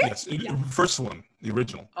 Yes, Is she? yes. Yeah. First one, the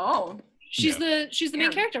original. Oh, She's the main Yeah.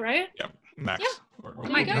 character, right? Yeah, Max. Yeah. Or Oh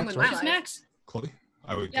my God, Max, with my right? she's life. Max. Chloe.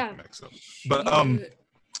 I would Yeah. get Max up. But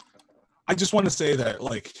I just want to say that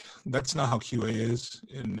like that's not how QA is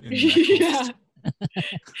in Yeah.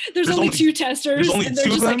 There's only only- two testers, there's only and they're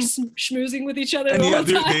two just of like them. schmoozing with each other And the yeah,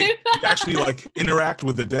 whole time. they actually like interact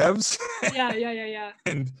with the devs yeah.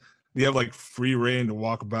 and they have like free reign to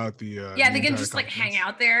walk about the yeah. the They can entire just like hang conference.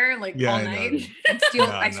 out there like Yeah, all I know. night and steal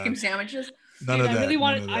Yeah, ice no. cream sandwiches. None Dude, of that. I really none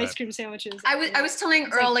wanted of ice that. cream sandwiches. I was telling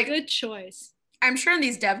It's Earl like good choice. I'm sure in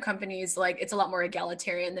these dev companies like it's a lot more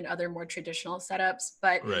egalitarian than other more traditional setups,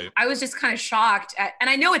 but Right. I was just kind of shocked at, and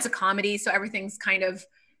I know it's a comedy, so everything's kind of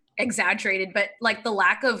exaggerated, but like the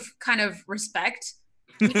lack of kind of respect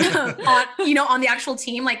on the actual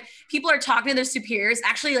team, like people are talking to their superiors,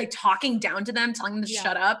 actually like talking down to them, telling them to Yeah.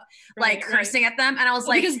 shut up, like Right. cursing at them, and I was Well,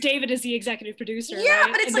 like, because David is the executive producer. Yeah,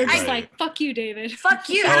 right? but it's and they're like, just I- like, fuck you, David. fuck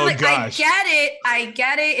you. And Oh, I'm like, gosh. I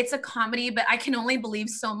get it. It's a comedy, but I can only believe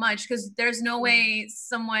so much because there's no way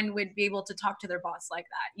someone would be able to talk to their boss like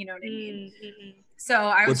that. You know what I mean? So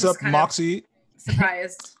I was What's just up, kind Moxie? of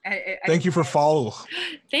surprised. I Thank you for follow.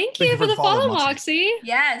 Thank you for the follow, Moxie.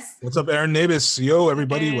 Yes. What's up, Aaron Nabis? Yo,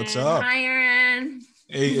 everybody, what's And up? Hi, Aaron.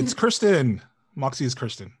 Hey, it's Kirsten. Moxie is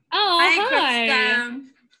Kirsten. Oh, hi. Kristen.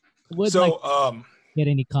 Would So, like get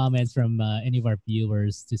any comments from any of our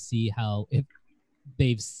viewers to see how if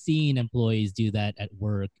they've seen employees do that at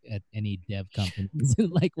work at any dev companies,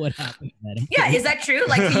 like what happened to that Yeah, employee? is that true?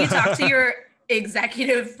 Like, can you talk to your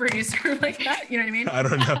executive producer like that? You know what I mean? I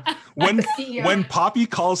don't know. When CEO. when Poppy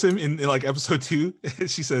calls him in like episode 2,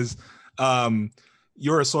 she says,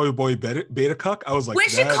 "You're a soy boy beta cuck." I was like, Wait,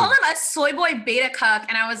 she "That called is-" him a soy boy beta cuck,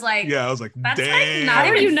 and I was like, Yeah, I was like, that's like "Damn." not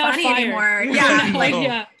How are even you not funny fired? anymore. Yeah, like No.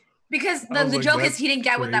 yeah. because I the was like, joke is that's he didn't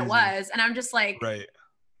get what that crazy. was, and I'm just like, Right.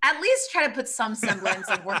 at least try to put some semblance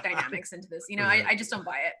of work dynamics into this. You know, Right. I just don't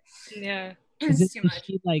buy it. Yeah. Is It's it, too is much.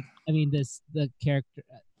 she like? I mean, the character.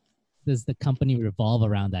 Does the company revolve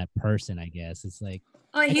around that person? I guess it's like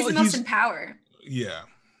Oh, he's Well, the most he's- in power. Yeah.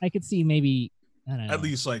 I could see maybe I don't know. At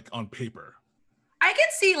least like on paper. I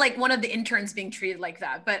could see like one of the interns being treated like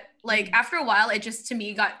that, but like after a while, it just to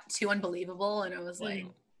me got too unbelievable, and I was like,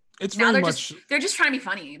 It's now very they're much just they're just trying to be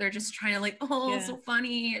funny. They're just trying to like, oh, Yeah. so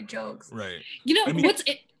funny jokes. right. You know, I mean-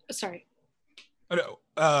 sorry. I know.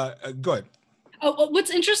 Go ahead. Oh, well, what's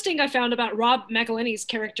interesting I found about Rob McElhenney's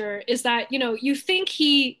character is that, you know, you think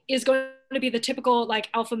he is going to be the typical like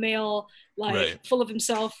alpha male, like Right. full of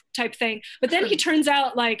himself type thing. But then he turns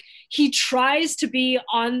out like he tries to be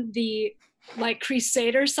on the like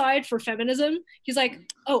crusader side for feminism. He's like,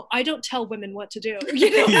 oh, I don't tell women what to do. You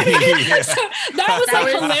know what I mean? Yeah. So that was That like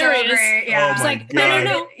was hilarious. so great. Yeah. Oh It's my like, no.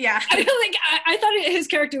 God. Yeah. I feel like I thought his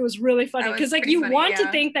character was really funny That was because like pretty you funny, want to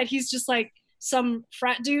yeah. think that he's just like some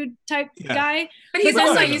frat dude type Yeah. guy. But he's But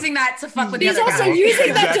also then- using that to fuck with the He's other also guy.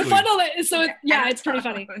 using that to Exactly. funnel it. So yeah, it's pretty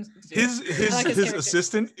funny. His like his character.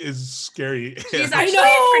 assistant is scary. She's I actually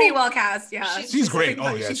know. pretty well cast. Yeah. She's great. pretty Oh,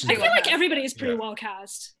 funny. yeah, She's she's I pretty feel well like cast. everybody is pretty Yeah. well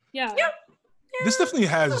cast. Yeah. Yeah. This definitely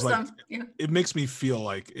has like Yeah. it makes me feel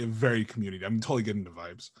like a very community. I'm totally getting the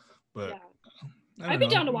vibes, but Yeah. I don't I'd be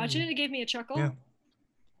know. down to watch it. It gave me a chuckle. Yeah.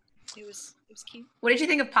 It was cute. What did you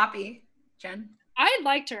think of Poppy, Jen? I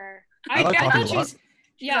liked her. I like Poppy a thought she lot. was,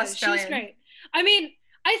 yeah, she was Australian. great. I mean,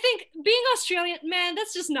 I think being Australian, man,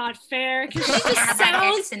 that's just not fair because she She just had that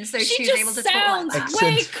sounds. accent, so she she was just able to talk sounds like that.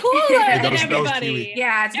 way Accent. cooler Yeah, than that was everybody. Kiwi.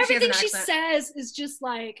 Yeah, it's because Everything she she has an accent. says is just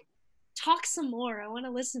like, talk some more. I want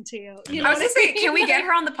to listen to you. You I know was what gonna say, mean? can we get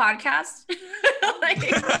her on the podcast?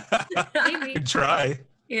 Maybe. Could try. I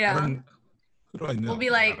Yeah, don't- Who do I know? we'll be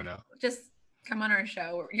I like, don't know. just come on our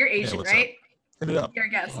show. You're Asian, what's right? Hit it up. You're a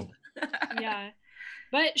guest. Oh. Yeah,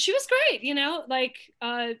 but she was great. Like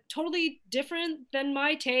totally different than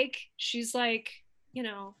my take. She's like, I think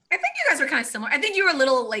you guys were kind of similar. I think you were a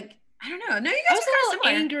little like, I don't know. No, you I guys was were a kind little of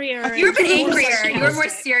similar. angrier. You were a bit and more angrier. You were more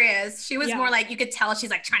sarcastic. serious. She was Yeah. more like, you could tell she's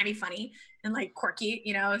like trying to be funny and like quirky,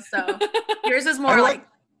 So yours was more I like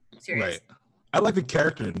like- serious. Right. I like the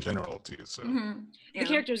character in general too. So, Mhm. The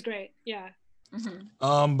character's great. Yeah.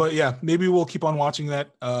 Mhm. but yeah, maybe we'll keep on watching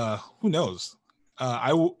that. Who knows?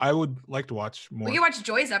 I would like to watch more. We can watch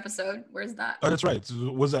Joy's episode. Where's that? Oh, that's right.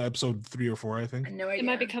 Was that episode 3 or 4? I I think. had no idea. It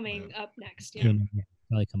might be coming up next. Yeah. Soon, yeah,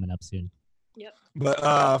 probably coming up soon.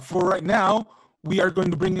 But for right now, we are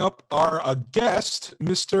going to bring up our guest,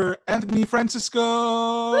 Mr. Anthony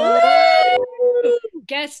Francisco.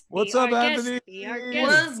 Guest. What's be up, our Anthony? Guest, be our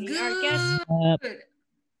guest. What's be our guest. good?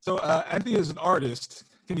 So Anthony is an artist.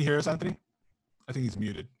 Can you hear us, Anthony? I think he's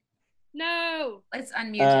muted. No. Let's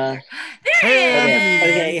unmute Uh, him. There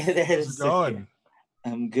Hey, he is. Okay, How's there's it going?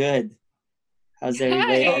 I'm good. How's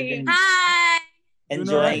everybody? Hi. I've been Hi. Doing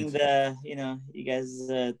enjoying alright. you guys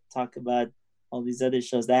talk about all these other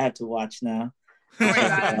shows that I have to watch now. Don't worry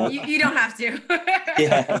about it. You don't have to.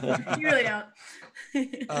 Yeah. You really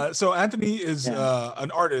don't. So Anthony is Yeah.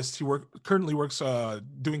 an artist. He currently works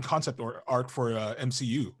doing concept or art for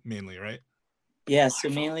MCU mainly, right? Yeah, so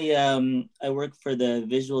mainly I work for the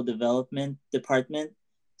visual development department.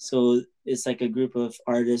 So it's like a group of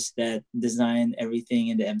artists that design everything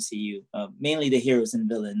in the MCU. Mainly the heroes and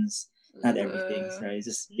villains, not everything. Ooh. Sorry,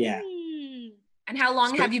 just yeah. Mm. And how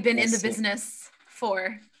long So- have you been in the Yes, sir. business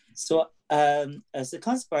for? So as a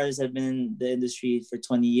concept artist, I've been in the industry for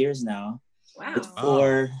 20 years now. Wow. But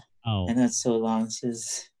for Oh, and that's so long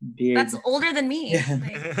since beard. That's older than me. Yeah.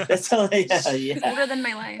 Like, That's all. Yeah. older than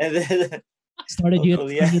my life. And then, started you at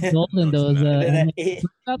hopefully, yeah. 20 years old in those and then anime eight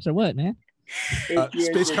workshops or what, man? years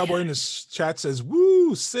Space in- Cowboy in his chat says,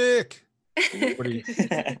 "Woo, sick." What do you?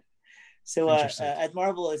 So Interesting. at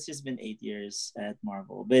Marvel, it's just been 8 years at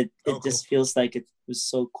Marvel, but it Oh, just feels like it was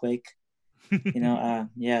so quick.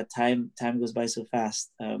 Yeah, time goes by so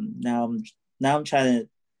fast. Now I'm trying to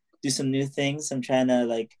do some new things. I'm trying to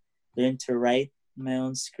like learn to write my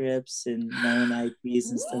own scripts and my own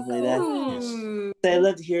IPs and stuff like that. Ooh. I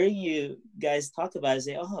loved hearing you guys talk about it.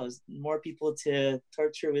 Say, oh, more people to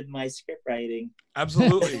torture with my script writing.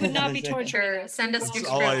 Absolutely. Would not be Sure. torture. Send us That's your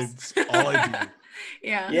all I. scripts. That's all I do.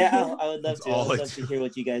 Yeah. Yeah, I would love That's to. I all would I love to do. hear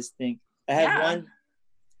what you guys think. I have Yeah. one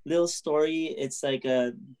little story. It's like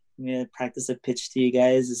I'm gonna practice a pitch to you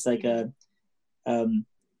guys. It's like a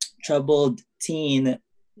troubled teen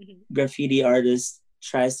Mhm. graffiti artist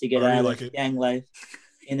tries to get I already out like of it. gang life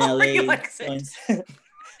in Already LA. likes it. Joins,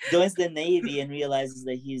 joins the Navy and realizes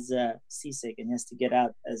that he's seasick and has to get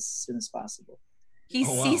out as soon as possible. He's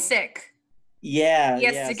Oh, wow. seasick. Yeah, He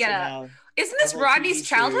has yeah. to get out. now Isn't the this whole Rodney's TV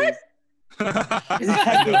childhood? series-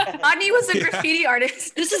 Rodney was a Yeah. graffiti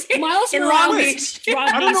artist. This is Miles in Morales. Long Beach. I don't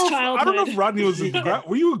Rodney's know. childhood. I don't know if Rodney was.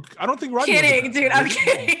 Were you? I don't think Rodney. Kidding, was a dude. I'm was he?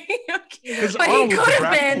 kidding. I'm kidding. His But he arm was could have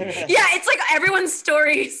graffiti. been. Yeah, it's like everyone's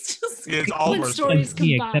stories. Just Yeah, it's all of Good our stories stories.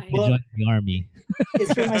 He except he combined. joined the army.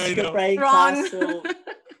 It's for my I know. script writing wrong. class. So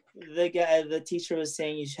the teacher was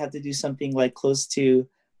saying you should have to do something like close to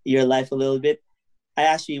your life a little bit. I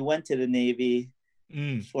actually went to the Navy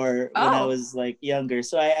Mm. for when I Oh. was like younger.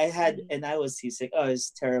 So I had, and I was seasick. Oh, it's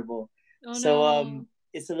terrible. Oh, So no.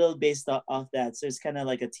 it's a little based off that. So it's kind of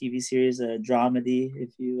like a TV series, a dramedy,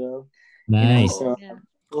 if you will. Nice. So Yeah.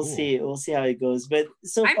 we'll Cool. see. We'll see how it goes. But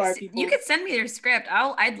so far, people. you could send me your script.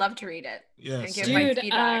 I'd love to read it and Yes. give Dude, my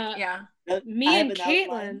feedback. Yeah. Me I have and an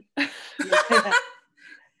Caitlin. outline.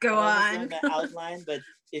 Go I on. was on the outline, but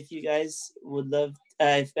if you guys would love,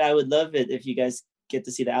 if I would love it if you guys get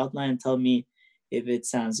to see the outline and tell me if it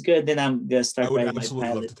sounds good, then I'm gonna I start would writing my absolutely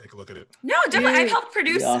love pilot. to take a look at it. No, definitely. I've Dude. helped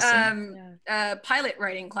produce Awesome. Yeah. pilot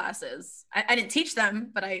writing classes. I didn't teach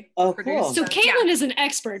them, but I Oh, produced cool. So them. Caitlin Yeah. is an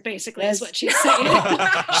expert, basically, is Yes. what she's saying.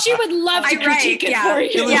 She would love to I write, critique it yeah. for you.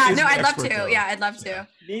 Caitlin Yeah, is no, an I'd love expert, to. though. Yeah, I'd love to. Yeah.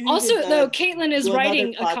 Maybe we Also, could, though, Caitlin is do another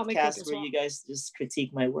writing a comic book podcast as where well. you guys just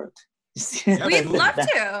critique my work. Yeah, We'd absolutely. love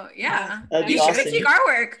to. Yeah. That'd be You should awesome. critique our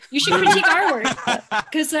work. You should critique our work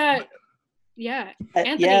because, yeah,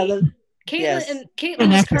 Anthony, Yeah, look, Caitlin yes. and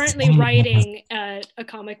Caitlin is currently writing a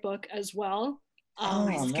comic book as well. Oh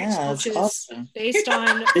man, which that's is awesome. based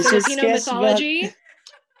on This is Filipino sketch about- mythology.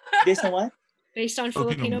 Based on what? Based on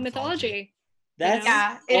Filipino Filipino mythology. mythology. That's Yeah,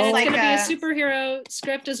 And it's it's like going to be a a- superhero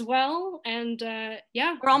script as well. And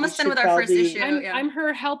yeah, We're almost You done with should our first probably- issue. I'm, Yeah. I'm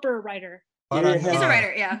her helper writer. You're Parang, He's a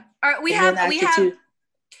writer, yeah. All right, we And then have actually too,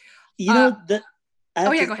 you know the. I have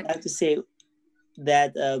oh, yeah, to, go ahead. I have to say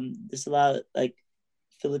that there's a lot of, like,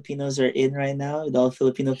 Filipinos are in right now with all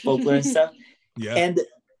Filipino folklore and stuff. yeah. And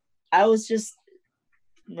I was just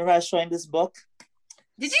remember I was showing this book.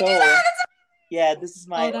 Did you So, do that? Yeah, this is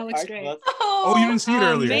my that looks art great. book. Oh, you didn't see it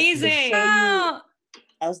earlier. Amazing. Wow.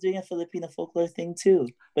 I was doing a Filipino folklore thing too,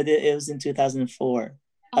 but it was in 2004.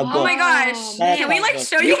 A Oh book. my gosh! man. Can we like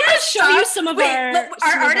show We you gotta our show you stuff? some of Wait, our look, some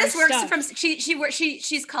of our our artist works stuff. from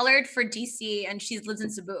she's colored for DC and she lives in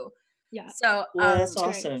Cebu. Yeah. So Well, that's great.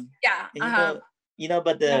 awesome. yeah. And you Uh-huh. know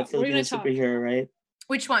about the Yeah, we're Filipino gonna talk. superhero, right?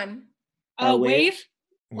 Which one? Wave.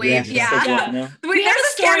 Wave, just yeah. like Yeah. that, no? We have There's a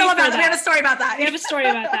a scandal story about for that. We have a that. story about that. We have a story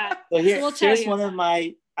about that. So We'll tell here's you. one of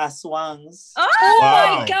my aswangs. Oh, Oh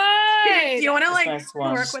Wow. my god! do you want to That's like nice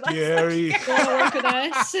one. work with us? Scary. You wanna work with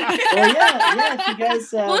us? Oh yeah, if you guys.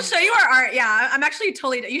 We'll show you our art. Yeah, I'm actually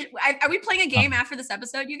totally. Are we playing a game after this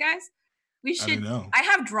episode, you guys? We I don't should. know. I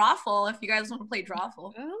have Drawful if you guys want to play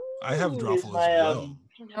Drawful. I have Oh. Here's Drawful my, as well.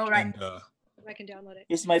 Oh, right. And, I can download it.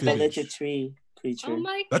 Here's my Village. baleta tree creature. Oh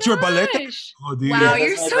my That's your baleta? gosh. oh, dude. Wow, that's you're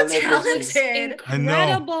my so ballet talented. I know.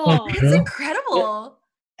 Incredible. It's incredible.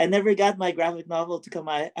 I never got my graphic novel to come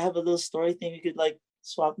out. I have a little story thing you could like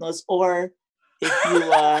swap notes, or if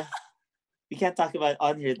you we can't talk about it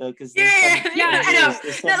on here though because Yeah, I know. No,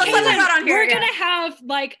 let's talk about on here. We're yeah. gonna have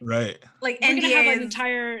like Right. like we're gonna have an NDAs.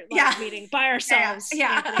 entire like, Yeah. meeting by ourselves.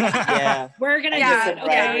 Yeah. Anthony. Yeah, We're gonna I Yeah, need do some it.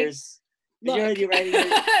 Okay. writers. 'Cause Look. you're already writing your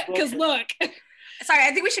book. Because look, Sorry,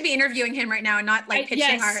 I think we should be interviewing him right now and not like pitching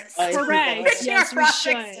yes. our Oh, correct. Yes, pitching Yes, our we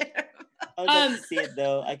projects. should. I would love Um, to see it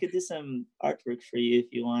though. I could do some artwork for you if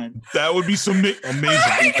you want. That would be so amazing. Oh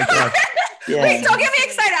my God. Yeah. Wait, don't get me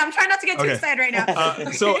excited. I'm trying not to get too Okay. excited right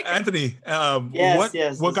now. So Anthony, Yes, what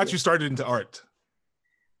yes, what yes, got yes. you started into art?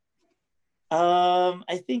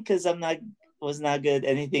 I think because was not good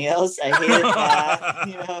at anything else. I hated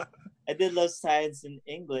math. I did love science and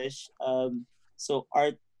English. So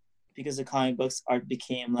art, because of comic books, art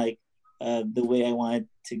became like the way I wanted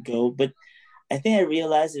to go. But I think I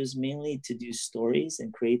realized it was mainly to do stories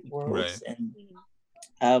and create worlds. Right.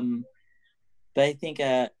 And but I think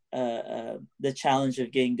the challenge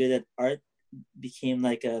of getting good at art became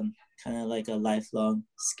like kind of like a lifelong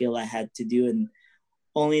skill I had to do. And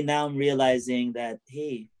only now I'm realizing that,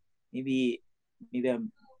 hey, maybe I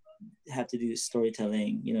have to do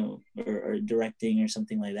storytelling, or directing or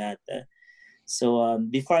something like that. So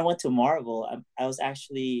before I went to Marvel,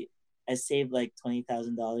 I saved like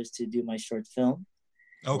 $20,000 to do my short film.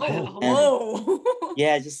 Oh, cool. Whoa.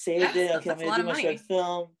 Yeah, I just saved it. Okay, I'm That's a gonna lot do of my money. short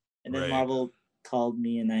film, and then Right. Marvel called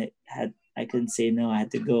me, and I couldn't say no. I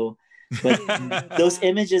had to go. But those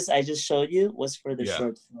images I just showed you was for the Yeah.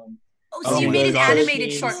 short film. Oh, Oh so you my made an gosh.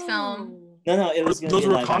 animated short film. No, it was gonna Those be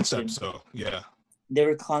were live concepts, action. so yeah, They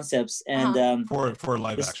were concepts, and for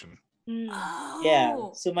live This- action. Mm. Oh. yeah.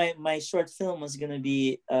 So my short film was gonna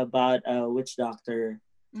be about a witch doctor.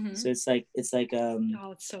 Mhm. So it's like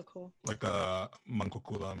Oh, it's so cool. Like a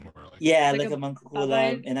mangkukulam or like yeah, Like like a a mangkukulam.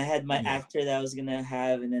 babay? And I had my Yeah. actor that I was gonna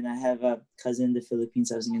have, and then I have a cousin in the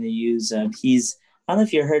Philippines I was gonna use. He's, I don't know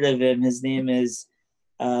if you heard of him. His name is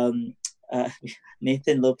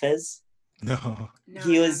Nathan Lopez. no. No,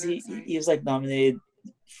 he I was haven't, sorry. he was like nominated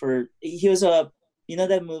for, he was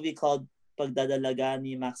that movie called Pagdadalaga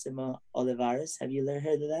ni Maximo Olivares. Have you ever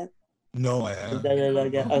heard of that? No, I haven't.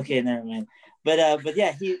 Pagdadalaga. Okay, never mind. But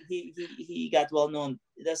yeah, he got well known.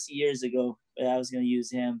 That's years ago, but I was gonna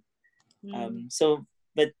use him. Mm. So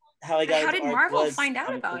but how I But got how into did art Marvel was find out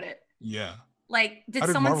comic about book. it? Yeah. Like, did How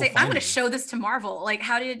did someone Marvel say, "I'm going to find show this to Marvel"? Like,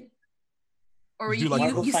 how did? Or were Did you, you like,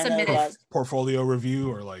 Marvel you find out submitted? about- Portfolio review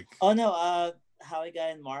or like Oh no, how I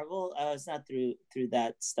got in Marvel, it's not through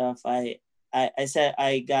that stuff. I said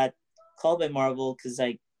I got called by Marvel because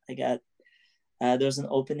I got there was an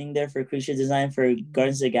opening there for creature design for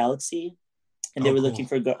Guardians of the Galaxy, and they Oh, were cool. looking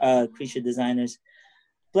for creature designers.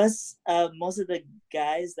 Plus, most of the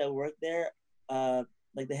guys that work there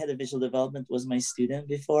like the head of visual development was my student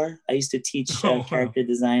before. I used to teach Oh, wow. character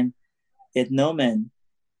design at Nomen,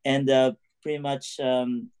 and pretty much 4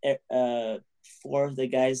 of the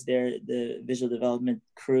guys there, the visual development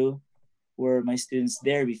crew, were my students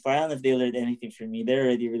there before. I don't know if they learned anything from me. They're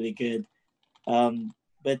already really good.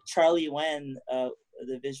 But Charlie Wen,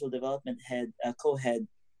 the visual development head, co-head,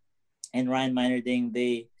 and Ryan Minerding,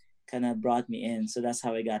 they kind of brought me in. So that's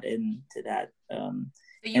how I got into that. So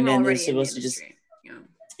you and were then already they're in the supposed to just, industry.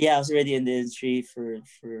 yeah, I was already in the industry for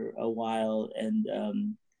a while.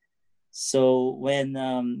 And so when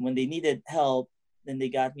they needed help, then they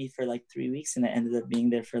got me for like 3 weeks, and I ended up being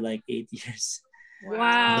there for like 8 years.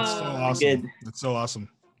 Wow. That's so awesome. Good. That's so awesome.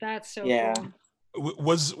 That's so Yeah. cool.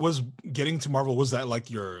 Was getting to Marvel, was that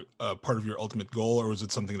like your part of your ultimate goal, or was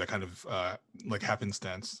it something that kind of like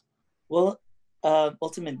happenstance? Well,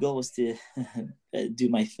 ultimate goal was to do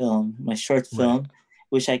my short film,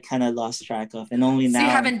 which I kind of lost track of, and only So now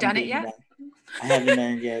you haven't I'm done it doing yet? that. I haven't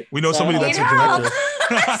done it yet. We know somebody I'm that's a know. director.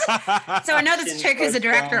 So I know this chick who's a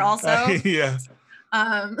director also. Yeah.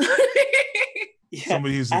 Yeah,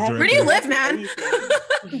 Somebody who's a I haven't Where do you done live, man?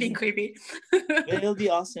 anything. Being creepy. But it'll be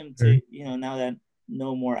awesome to, now that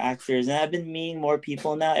know more actors, and I've been meeting more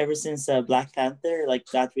people now ever since Black Panther like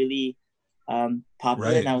got really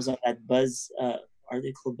popular, Right. and I was on that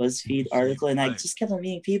BuzzFeed article, and I Right. just kept on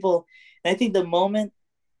meeting people, and I think the moment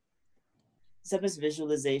sometimes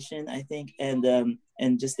visualization, I think, and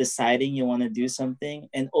just deciding you want to do something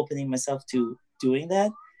and opening myself to doing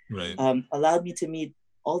that Right. allowed me to meet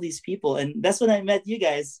all these people, and that's when I met you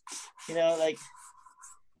guys, like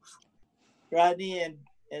Rodney and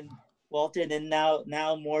Walter, and then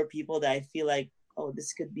now more people that I feel like, oh,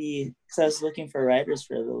 this could be, because I was looking for writers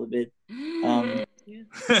for a little bit. But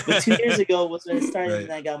 2 years ago was when it started, Right.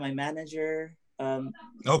 and I got my manager. Oh,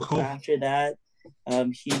 cool. After that,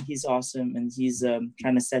 he's awesome, and he's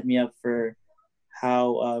trying to set me up for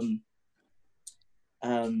how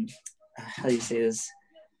how do you say this?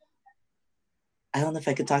 I don't know if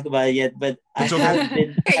I could talk about it yet, but It's I okay. have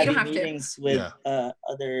been Hey, you having have to. meetings with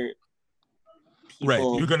other people. Right.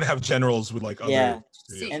 You're gonna have generals with like other Yeah.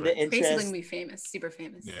 studios, And right? the Basically interest, gonna be famous, super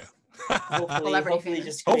famous. Yeah. Celebrity hopefully famous.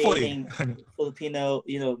 just Hopefully. creating Filipino,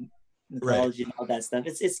 mythology and all that stuff.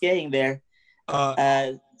 It's getting there.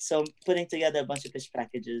 So I'm putting together a bunch of pitch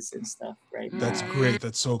packages and stuff right now. That's great.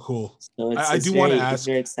 That's so cool. So I do want to ask. It's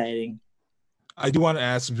very exciting. I do want to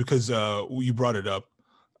ask because you brought it up.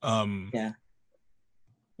 Yeah.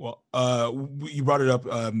 Well, you brought it up.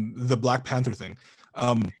 The Black Panther thing.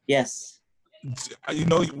 Yes.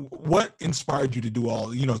 What inspired you to do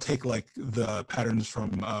all? Take like the patterns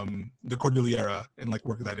from the Cordillera and like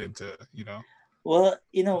work that into Well,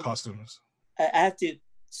 costumes. I have to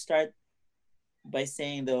start by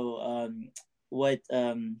saying though, what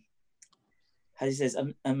how do you say this?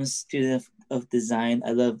 I'm a student of design.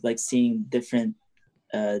 I love like seeing different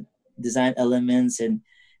design elements, and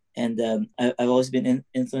I've always been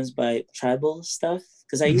influenced by tribal stuff,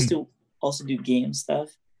 because I used to also do game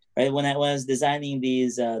stuff, right? When I was designing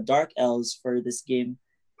these dark elves for this game,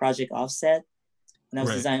 Project Offset, and I was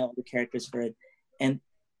Right. designing all the characters for it, and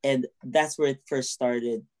that's where it first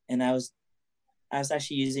started. And I was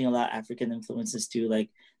actually using a lot of African influences too, like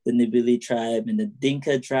the Nibili tribe, and the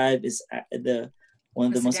Dinka tribe is one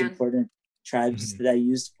of the most Sudan. important tribes that I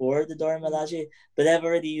used for the Dora Milaje. But I've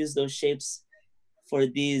already used those shapes for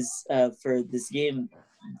for this game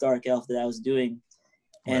Dark Elf that I was doing,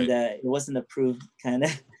 and it wasn't approved, kind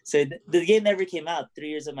of. So the game never came out. 3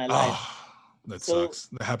 years of my life. Oh, that sucks.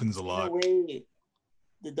 That happens a lot. In a way,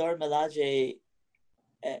 the Dora Milaje,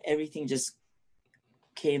 everything just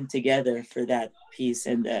came together for that piece,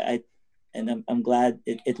 and I'm glad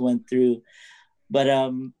it went through. But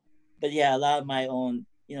yeah, a lot of my own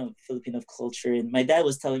Filipino culture. And my dad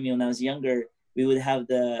was telling me when I was younger, we would have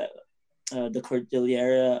the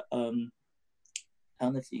Cordillera, I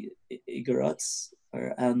don't know if Igorots,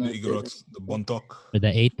 or I don't know. The Igorots, the Bontok. For the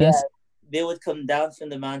Eitas? They would come down from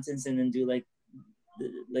the mountains and then do like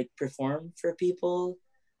perform for people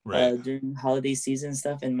during holiday season and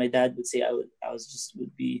stuff. And my dad would say I would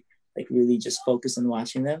be like really just focused on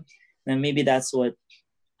watching them. And maybe that's what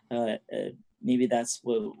was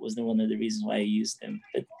one of the reasons why I used them.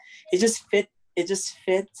 But it just fit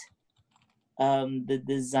the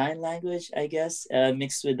design language, I guess,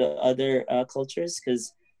 mixed with the other cultures,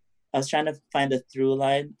 because I was trying to find a through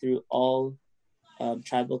line through all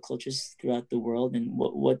tribal cultures throughout the world, and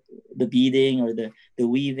what the beading or the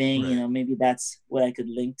weaving, maybe that's what I could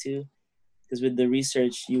link to. Because with the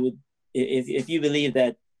research, you would, if you believe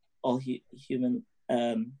that all human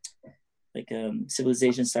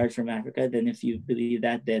civilization started from Africa, then if you believe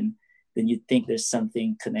that, then then you'd think there's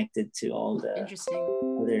something connected to all the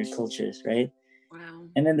Interesting. other cultures, right? Wow.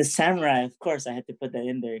 And then the samurai, of course, I had to put that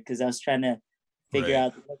in there because I was trying to figure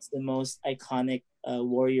out what's the most iconic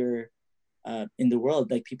warrior in the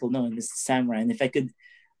world, like people know, and this is samurai. And if I could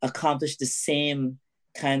accomplish the same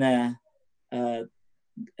kind of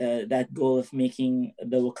that goal of making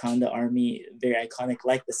the Wakanda army very iconic,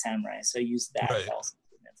 like the samurai, so I used that also.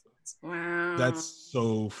 Wow. That's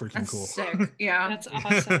so freaking That's cool. sick. Yeah. That's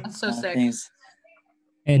awesome. That's so sick. Thanks.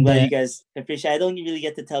 And But you guys appreciate. I don't really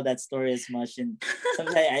get to tell that story as much, and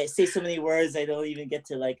sometimes I say so many words I don't even get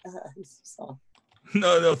to like.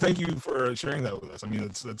 No, thank you for sharing that with us. I mean,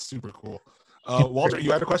 that's super cool. Walter,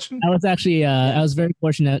 you had a question? I was actually I was very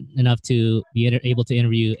fortunate enough to be able to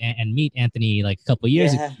interview and meet Anthony like a couple of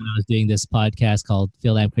years ago when I was doing this podcast called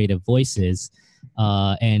Philam Creative Voices,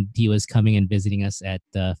 and he was coming and visiting us at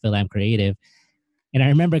Philam Creative. And I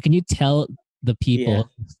remember, can you tell the people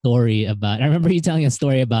a story about? I remember you telling a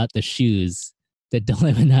story about the shoes, the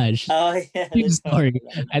Dora Milaje shoe story.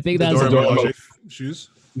 I think that was Dora Milaje shoes.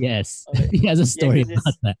 Yes, he has a story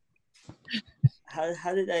about that.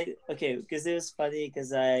 How did I? Okay, because it was funny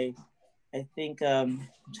because I think I'm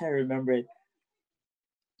trying to remember it.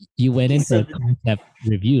 You went into a concept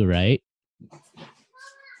review, right?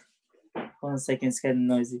 1 second, it's kind of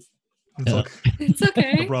noisy. It's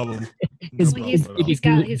okay. No problem. He's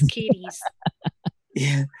got his kitties.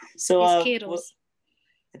 Yeah. So His kittles.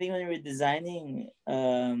 I think when we were designing,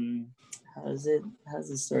 how's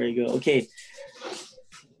the story go? Okay.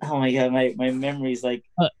 Oh my god, my memory is like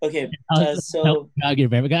okay. So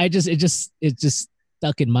it just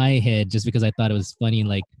stuck in my head just because I thought it was funny,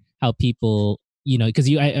 like how people, because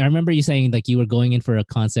I remember you saying like you were going in for a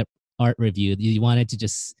concept art review. You wanted to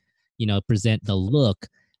just present the look,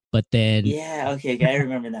 but then okay, I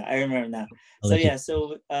remember now. So yeah,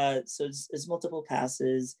 so it's multiple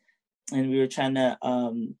passes, and we were trying to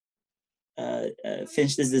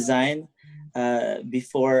finish this design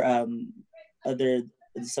before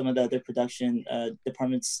some of the other production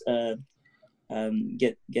departments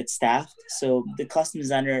get staffed. So the costume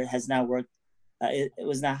designer has not worked. It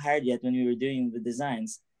was not hired yet when we were doing the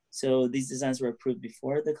designs. So these designs were approved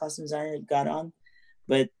before the costume designer got on.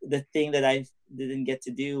 But the thing that I didn't get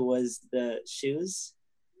to do was the shoes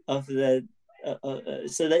of the.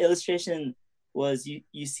 So the illustration was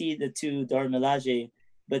you see the two Dora Milaje,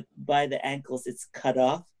 but by the ankles it's cut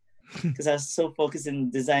off because I was so focused in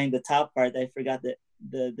designing the top part I forgot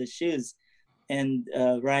the shoes. And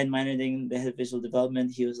Ryan Meinerding, the head of visual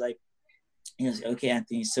development, he was like, okay,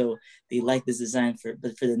 Anthony, so they like this design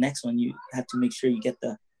but for the next one you have to make sure you get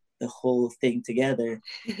the whole thing together.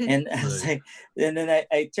 And I was like, and then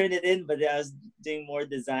I turned it in, but I was doing more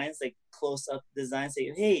designs, like close up designs,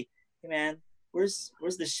 saying, hey man, where's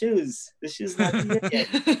the shoes? The shoes not here yet.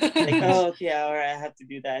 Like, oh okay, all right, I have to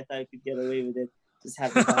do that. I thought I could get away with it, just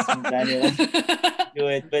have the costume designer do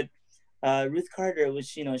it. But Ruth Carter, which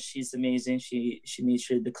she's amazing. She made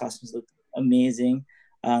sure the costumes looked amazing.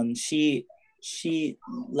 She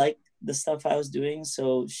liked the stuff I was doing,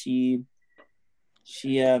 so she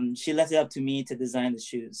left it up to me to design the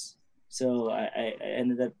shoes. So I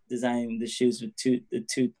ended up designing the shoes with the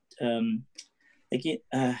two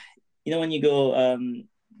when you go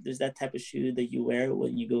there's that type of shoe that you wear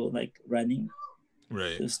when you go like running,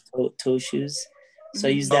 right? Those toe shoes. So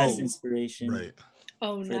I use that as inspiration. Right.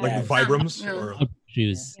 Oh no. Like the Vibrams or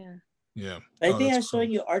shoes. Yeah. I think I was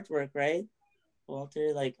showing you artwork, right,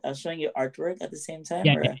 Walter? Like I was showing you artwork at the same time.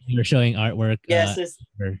 Yeah, you were showing artwork. Yeah, so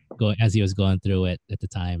as he was going through it at the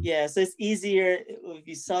time. Yeah, so it's easier if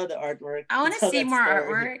you saw the artwork. I want to see more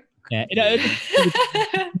artwork. Yeah,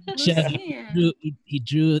 he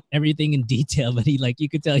drew everything in detail, but you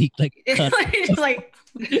could tell he cut.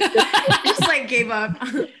 just gave up.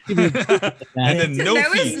 And then that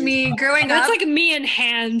was me growing up. That's like me and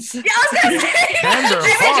hands. Yeah, I was gonna say. Hands are I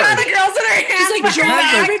would draw hard. the girls with their hands. Just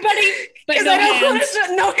draw everybody, but no hands.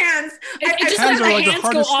 No hands. I just Hands let are my like the hands go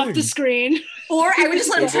hardest off the thing. screen. Or I would just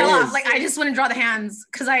let them It tail off. is. Like I just wouldn't draw the hands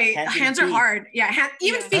because hands are feet. hard. Yeah,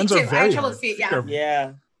 even feet Hands too. are I very have trouble hard. with feet. Feet Yeah. are-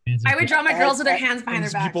 Yeah. I would draw my girls with their hands behind their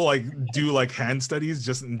These back. people do like hand studies,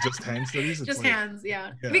 just hand studies. It's Just like- hands,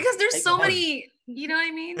 yeah. Yeah. Because there's Like so hard. many, you know what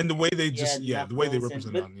I mean? And the way they the way they knuckles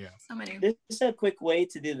represent and- on, So many. There's a quick way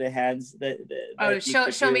to do the hands.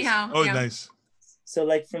 Show me how. Oh, yeah. nice. So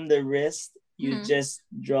like from the wrist, you Mhm. just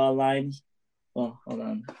draw a line. Oh, hold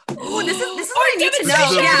on. Oh, this is what I need to This know.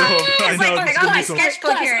 is so Yeah. dope. I It's know, like it's I got gonna my be so-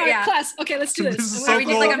 sketchbook here. All right, Yeah. class. Okay, let's do this. This is I'm so Where we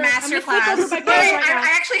did like a cool. master I'm gonna flip class. over my Wait, page right now.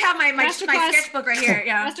 I actually have my Master class. sketchbook right here.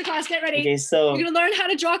 Yeah. Masterclass, get ready. Okay, so You're gonna learn how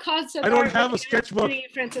to draw concept I don't art have a with sketchbook. Anthony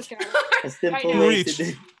Francisco. a simple now. way Reach. to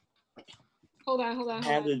do. Hold on.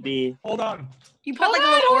 hand would be Hold on. You put like a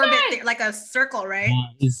Hold little on. orbit, like a circle, right?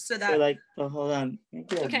 So so that like. Oh, hold on. Can I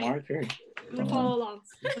get a Okay. marker? I'm gonna follow along.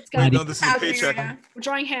 Let's go. Wait, no, this is a happening paycheck. right now. We're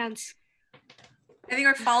drawing hands. I think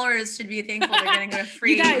our followers should be thankful they're getting a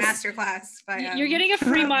free guys, masterclass. By, You're getting a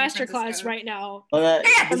free Francisco. masterclass right now. Well,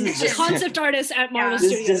 Yeah, this is just. Concept artists at Marvel This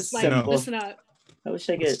is Studios. just Like, simple. listen up. I wish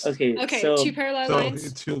I could. Okay. Okay, So two parallel So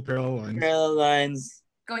lines. two parallel lines. parallel lines.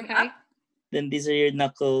 Going Okay. up. Then these are your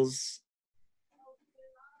knuckles.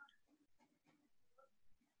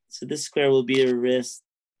 So this square will be your wrist.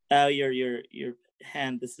 Your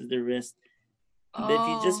hand. This is the wrist. And then if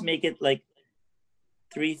you just Oh. make it like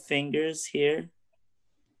 3 fingers here.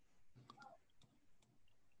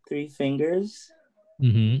 3 fingers.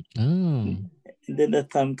 Mm-hmm. Oh. And then the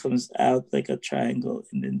thumb comes out like a triangle.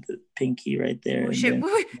 And then the pinky right there. Oh and shit! then-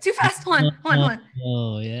 Wait, too fast. Hold on.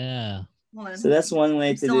 Oh yeah. Hold on. So that's one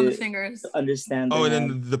way to Still on the do, fingers. to understand. Oh, the and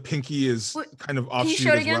hand. then the pinky is What- kind of Can you offshoot show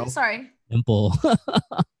it as again? well. Sorry. Simple.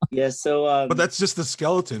 Yeah, so But that's just the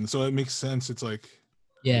skeleton, so it makes sense. It's like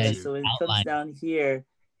yeah. yeah, so when it comes outline. down here,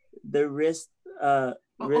 the wrist rhythm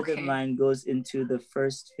okay. line goes into the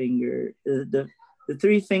first finger. The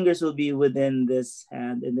 3 fingers will be within this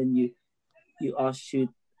hand, and then you offshoot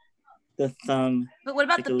the thumb. But what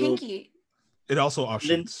about Like the a little- pinky? it also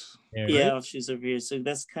offshoots. There. Yeah, offshoots over here. So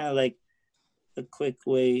that's kind of like a quick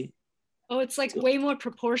way Oh, it's like way more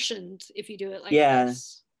proportioned if you do it like Yeah.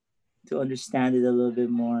 this. to understand it a little bit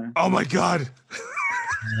more. Oh my god.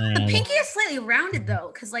 The pinky is slightly rounded though,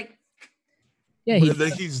 because like Yeah, He has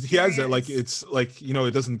that like it's like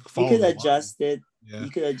it doesn't You follow. could the line. adjust it. Yeah. You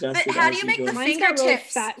could adjust But it. how as do you make go. the Mine's got really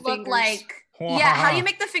fingertips fat look fingers. like? Yeah, how do you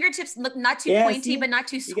make the fingertips look not too Yeah, pointy see? but not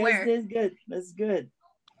too You guys square? did good. That's good.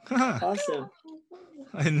 Awesome.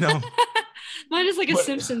 I know. Mine is like a But-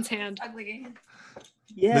 Simpsons hand. Ugly.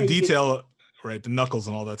 Yeah. The you could- detail, right? The knuckles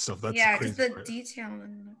and all that stuff. That's Yeah, crazy. because the part. detail.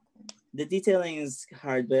 the detailing is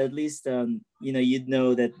hard, but at least you'd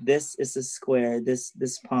know that this is a square. This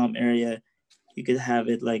palm area, you could have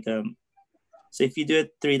it like So if you do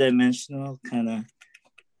it 3-dimensional, kind of,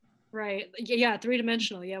 Right. Yeah,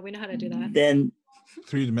 3-dimensional. Yeah, we know how to do that. then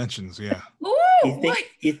 3 dimensions. Yeah. Ooh, you think what?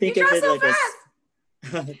 you think You of draw it so like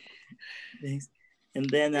a. Thanks. And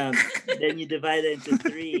then you divide it into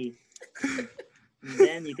 3. And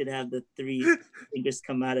then you could have the 3 fingers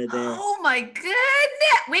come out of there. Oh my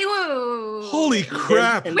goodness! Wait, whoa! Holy And then-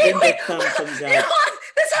 crap. And Wait, then wait. the thumb comes You out. know what?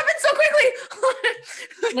 This happened so quickly.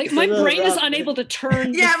 Like It's a my little brain is rough. unable to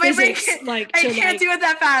turn Yeah, the my brain physics, can't- like I to can't like, do it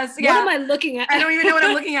that fast. what Yeah, am I looking at? I don't even know what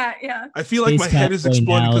I'm looking at. Yeah, I feel like my Space head is Cowboy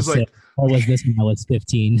exploding now because like said, "What was this when I was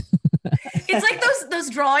 15?" it's like those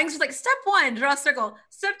drawings. It's like step 1, draw a circle.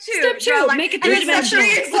 Step 2, Step draw a two, line. make it And then step 3,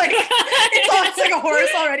 three-dimensional. it's like it's like a horse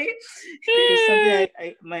already. There's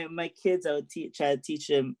something my kids, I would try to teach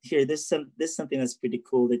them here. There's something that's pretty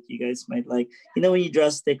cool that you guys might like. You know when you draw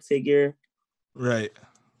a stick figure, right.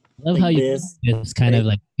 I love Like how you this, it's kind of right?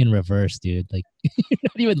 like in reverse, dude. Like you're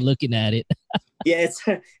not even looking at it. yeah, it's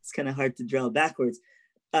kind of hard to draw backwards.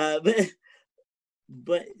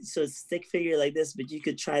 But so it's stick figure like this, but you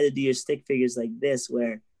could try to do your stick figures like this,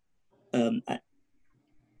 where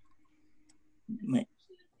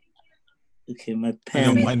my pen.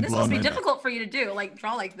 know, Wait, mind this blown must be right now. difficult for you to do. Like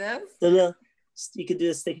draw like this. You could do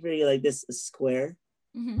a stick figure like this, a square.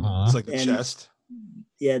 Mhm. It's like the And- chest.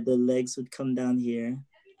 Yeah, the legs would come down here,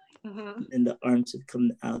 Uh-huh. and the arms would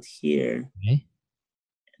come out here, Okay.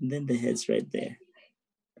 and then the head's right there.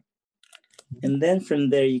 And then from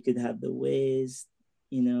there, you could have the waist,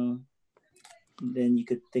 and then you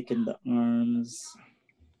could thicken the arms.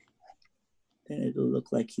 Then it'll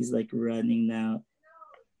look like he's like running now.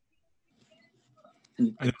 And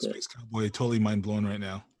you I know put the- Space Cowboy totally mind blown right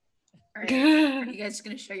now. All right. Are you guys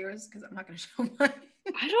gonna show yours? Because I'm not gonna show mine.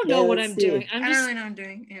 I don't Yeah, know what let's I'm see. doing. I'm I don't just really know what I'm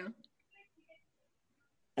doing. Yeah.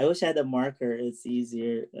 I wish I had a marker. It's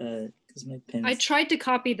easier because my pen. I tried to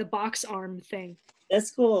copy the box arm thing. That's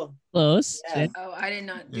cool. Close. Yeah. Oh, I did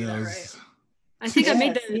not do Yeah. that it right. was- I think I Yeah,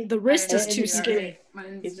 made see? the wrist I is didn't too do that skinny. right.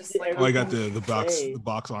 Mine's It's just just like Oh, I got every- the box Hey. the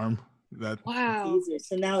box arm. That Wow. It's easier.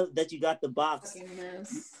 So now that you got the box, fucking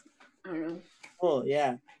mess. I don't know. oh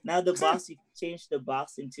yeah. Now the box, you can change the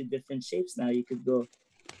box into different shapes. Now you could go,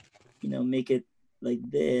 make it like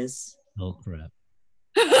this. Oh crap.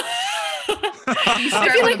 I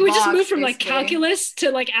start feel with like a we just box, moved from like basically. calculus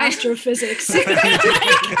to like astrophysics.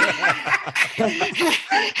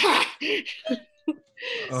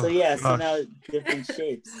 Oh, So yeah, so gosh. now different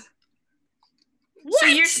shapes. So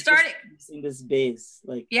you're starting. Using this base,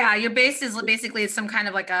 like Yeah, your base is basically some kind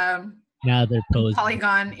of like a Now they're posing.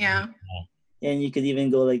 polygon. Yeah. and you could even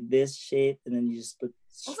go like this shape, and then you just put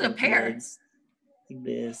Looks like a short pear. legs like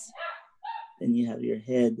this. then you have your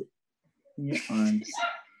head and your arms.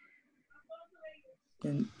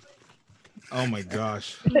 And Oh my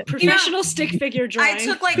gosh. Professional stick figure drawing. I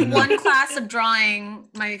took like one class of drawing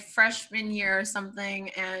my freshman year or something,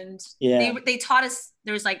 and yeah, they taught us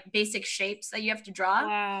there's like basic shapes that you have to draw,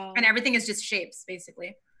 Wow. and everything is just shapes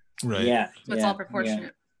basically. Right. yeah, So it's all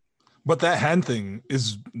proportionate. But that hand thing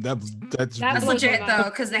is that's That's That's blows legit my mind. though,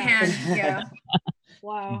 because the hand, yeah.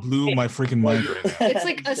 Wow. blew my freaking mind right now. It's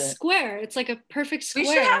like a square. It's like a perfect square.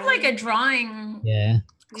 We should have like a drawing Yeah.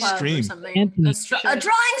 club Stream. or something. Anthony. A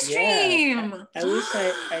drawing stream. I wish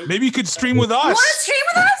I Maybe you could stream with You want to us. stream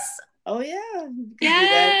with us? Oh yeah. we could do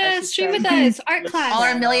that. I Yeah, should stream start- with us. Art class. All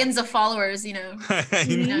our millions of followers, you know. I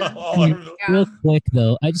know. Yeah. Real quick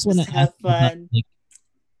though, I just want Just to have ask you about, fun. like,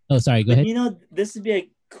 oh, sorry, go But ahead. you know, this would be a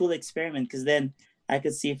cool experiment because then I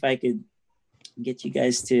could see if I could get you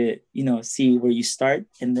guys to, you know, see where you start,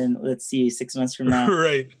 and then let's see 6 months from now.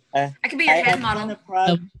 Right. I could be your head I'm model. kinda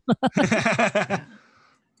proud.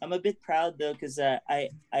 I'm a bit proud though because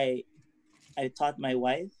I taught my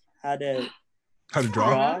wife how to How to draw?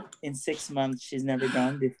 draw in 6 months. She's never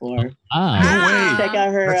drawn before. Ah, No way. Check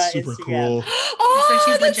out her That's super Instagram. cool. Oh,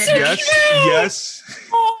 So she's that's legit so now. Yes. cute. Yes.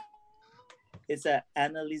 It's a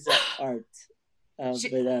Annalisa art. She-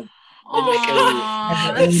 But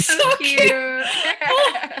Aw, that's so So cute.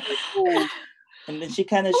 and then she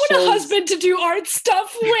kind of I want a shows husband to do art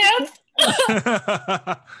stuff with.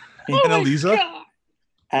 Oh my Annalisa?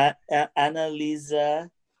 God. Annalisa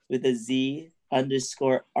with a Z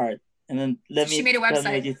 _ art. And then let She me made a tell me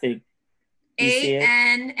website. what you think. You see it?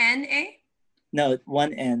 ANNA? No,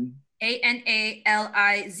 one N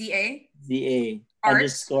ANALIZA ZA Art.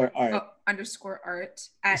 _ art. oh, underscore art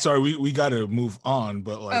at Sorry, we got to move on,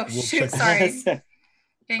 but like Oh, we'll shoot, check. sorry. I'm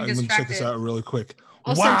getting gonna check distracted. this out really quick.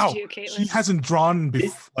 I'll send it wow, to you, Caitlin. she hasn't drawn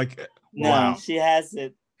before. Like, No, wow, she has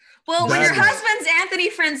it. Well, when That your is- husband's Anthony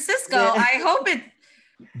Francisco, Yeah. I hope it.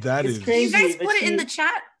 that It's is. crazy. You guys but put it in she- the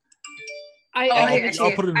chat. I Oh, I'll- have here, it I too.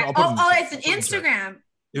 I'll put it in- I'll put it in the oh, chat. it's an Put it in the chat. Instagram.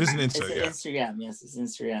 It is an It's Insta, an yeah. Instagram. Yes, it's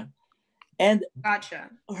Instagram. And Gotcha.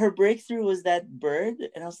 her breakthrough was that bird,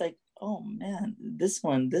 and I was like, oh man, this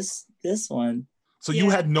one. So you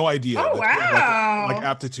Yeah. had no idea. Oh, that you had, wow. like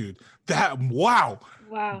aptitude. That wow,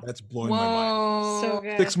 Wow. that's blowing my mind. Whoa. So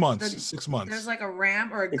good. 6 months. The- 6 months. There's like a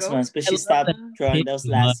ram or a 6 goat. months, but I she love stopped that drawing. That was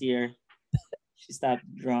pig last year. She stopped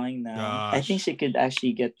drawing now. I Gosh. think she could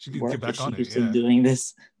actually get She could work get back if she on it, keeps yeah. on doing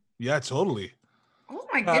this. Yeah, totally. Oh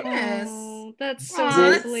my goodness. Oh, that's so Aw,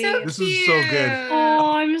 that's lovely. so This is so good.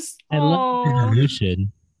 Oh, I'm. I love the Oh.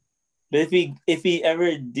 evolution. But if we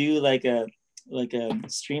ever do like a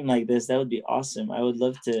stream like this, that would be awesome. I would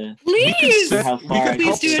love to. Please. set- how we far could I Please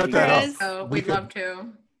help do it set for that up. us. Oh, We we'd could- love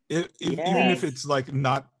to. Even Yes. if it's like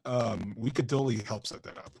not, we could totally help set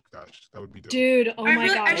that up. Gosh, that would be dope. Dude, oh I my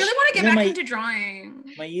really gosh. want to get You know, back my- into drawing.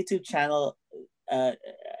 My YouTube channel,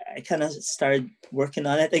 I kind of started working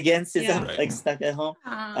on it again since Yeah. I'm Right. like stuck at home.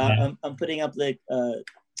 Aw. I'm putting up like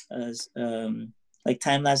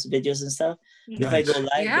time lapse videos and stuff. Mhm. If I go live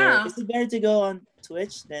Yeah. there, is it better to go on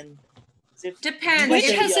Twitch than? Depends. Which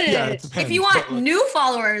If- has it? Yeah, it depends. If you but, want like, new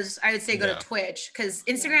followers, I would say go Yeah. to Twitch because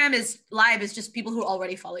Instagram is live is just people who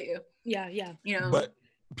already follow you. Yeah, yeah. You know. but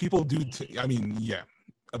people do. I mean, yeah,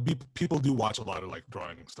 people do watch a lot of like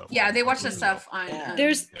drawing stuff. yeah, on they watch the YouTube. stuff on. Yeah.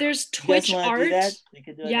 There's Yeah. there's You guys Twitch wanna art. do that? We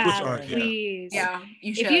could do it. Yeah, Twitch art, yeah. please. Yeah,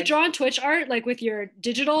 you should. If you draw on Twitch art, like with your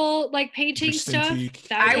digital like painting Interesting stuff, take.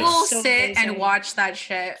 that would I be will so sit and amazing. watch that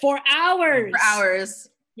shit for hours. for hours.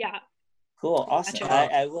 Yeah. Cool, awesome.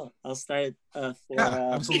 Gotcha. I will. I'll start for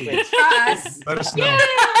Yeah, absolutely. Twitch. Draw us. Let us know.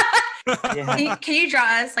 Yeah. Can you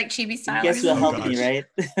draw us like chibi You style? guys will Oh, help me, gosh.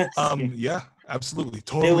 right? Yeah, absolutely, They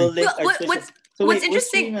totally. will link our What- Twitch. what's- So what's wait, we're interesting-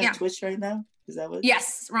 streaming on yeah. Twitch right now? Is that what?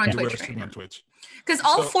 Yes, we're on Yeah, we're Twitch right streaming now. on Twitch. Because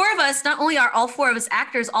all So- four of us, not only are all four of us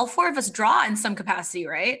actors, all four of us draw in some capacity,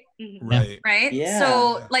 right? Mhm. Right. Right? Yeah.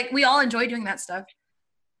 So Yeah. like we all enjoy doing that stuff.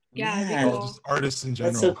 Yeah, it'd be Yeah. Well, cool. just artists in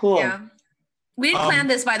general. That's so cool. Yeah. We didn't plan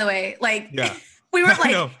this, by the way. Like Yeah. we were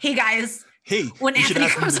I know. like, hey guys, Hey, when you should Anthony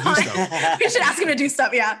ask them comes to do on, stuff. we should ask him to do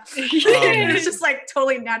stuff. Yeah. Um, It's just like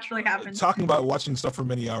totally naturally happened. Talking about watching stuff for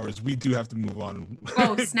many hours, we do have to move on.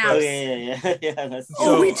 Oh, snap. Oh yeah. That's So,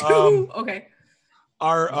 Oh, we do. Okay.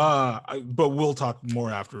 But we'll talk more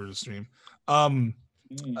after the stream. Mm.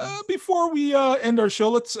 Before we end our show,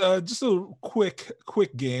 let's just a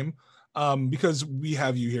quick game. Because we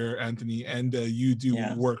have you here, Anthony, and you do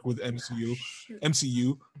Yeah. work with MCU.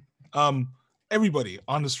 Everybody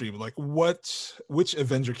on the stream, like which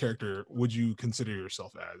Avenger character would you consider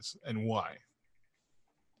yourself as and why?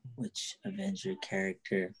 Which Avenger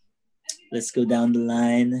character? Let's go down the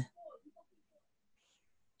line.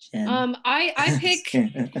 Jen?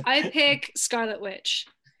 I pick Scarlet Witch.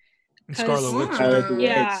 Scarlet Witch. Scarlet Witch.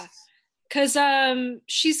 Yeah. Because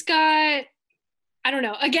she's got, I don't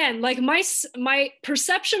know, again, like my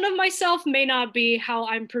perception of myself may not be how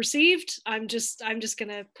I'm perceived. I'm just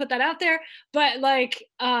gonna put that out there. But like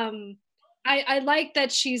I like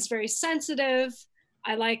that she's very sensitive.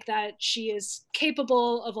 I like that she is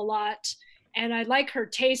capable of a lot. And I like her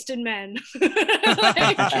taste in men.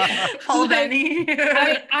 Paul Bettany.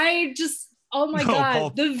 I just, oh my God. Paul.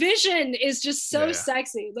 The Vision is just so Yeah.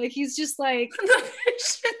 sexy. Like he's just like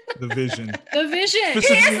The Vision. the Vision. He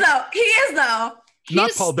is though.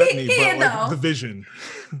 Not Paul Bettany, he but is, like though. the Vision.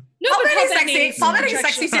 No, Paul but Bettany's Bettany sexy. is Paul Bettany's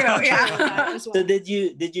sexy too. attraction- Yeah. as well. So did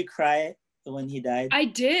you cry when he died? I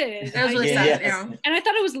did. That was I really did. sad. Yes. Yeah. And I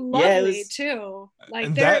thought it was lovely Yeah, it was- too. Like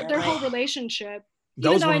And their that- whole relationship. That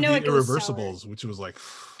Even was though one I of know the it goes sour. irreversibles, which was like,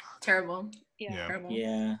 Terrible. Yeah. Terrible.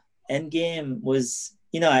 Yeah. Endgame was,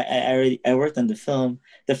 I worked on the film.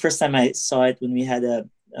 The first time I saw it when we had a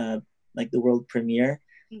like the world premiere,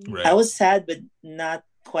 Mhm. right. I was sad, but not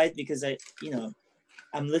quite because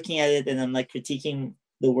I'm looking at it and I'm like critiquing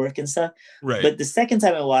the work and stuff. Right. But the second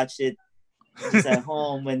time I watched it, just at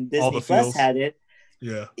home when All Disney the Plus feels. had it,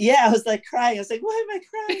 yeah. I was like crying. I was like, why am I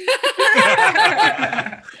crying?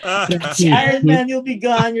 Yeah. Iron Man, you'll be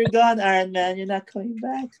gone. You're gone, Iron Man. You're not coming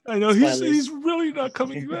back. I know Spoilers. he's really not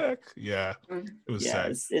coming back. Yeah. It was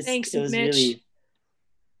Yeah, sad. Thanks, it was Mitch. really.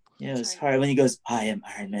 Yeah, it was Sorry. hard when he goes, "I am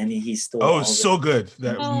Iron Man." He stole. Oh, all it was the- so good.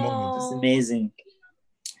 That Oh. moment. It's amazing.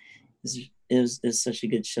 It was such a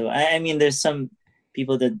good show. I mean, there's some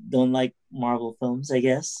people that don't like Marvel films, I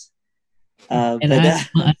guess. And But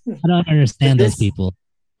I don't understand those this- people.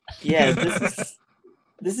 yeah,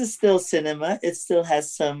 this is still cinema. It still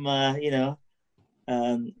has some,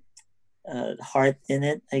 heart in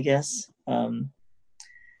it, I guess.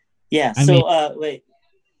 Yeah. I So, mean- wait.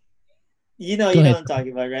 You Go know ahead. what I'm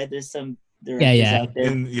talking about, right? There's some directors yeah. out there.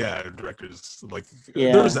 And yeah, directors like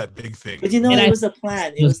Yeah. there was that big thing. But it And I- was a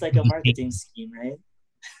plan. It was like a marketing scheme, right?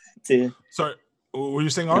 Sorry, what were you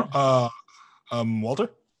saying, Walter?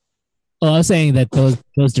 Well, I was saying that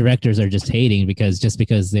those directors are just hating because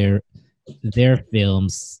their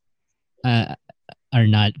films are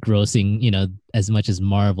not grossing, as much as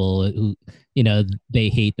Marvel. Who, they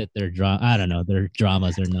hate that their their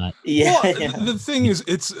dramas are not. Yeah. Well, yeah. the thing is,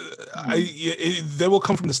 it's that will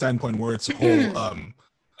come from the standpoint where it's a whole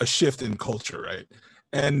a shift in culture, right?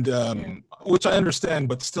 And which I understand,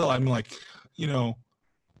 but still, I'm like,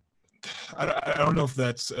 I don't know if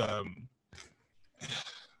that's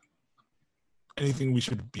anything we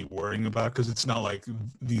should be worrying about, because it's not like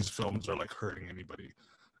these films are like hurting anybody.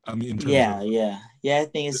 I mean, in terms Yeah. I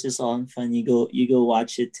think it's just all in fun. You go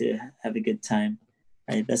watch it to have a good time,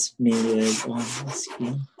 right? That's mainly what it's on the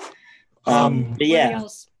screen. But What yeah,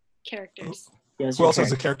 else? Characters. who else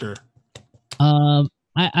has a character?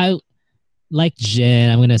 I like Jen.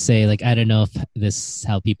 I'm gonna say, like, I don't know if this is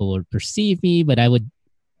how people would perceive me, but I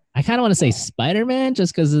kind of want to say Spider-Man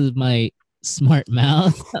just because of my smart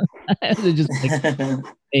mouth. Just like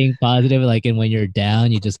being positive, like, and when you're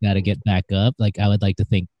down, you just got to get back up. Like, I would like to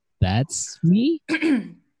think that's me.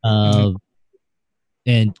 And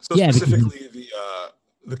So yeah, because specifically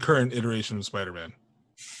the current iteration of Spider-Man.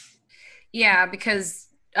 Yeah, because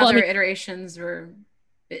Well, I other mean- iterations were a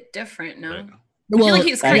bit different, no? Right. I feel like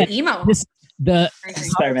he was kind of emo. the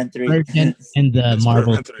Spider-Man 3. version and the It's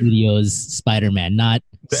Marvel Spider-Man 3. Studios Spider-Man, not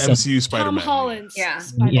The so- MCU Spider-Man. Tom Holland's Yeah.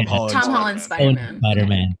 Spider-Man. Yeah. Tom Holland Sony Spider-Man.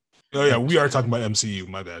 Spider-Man. Oh yeah, we are talking about MCU.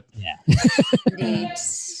 My bad. Yeah. Indeed.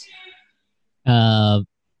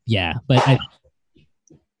 Yeah, but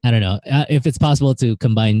I don't know if it's possible to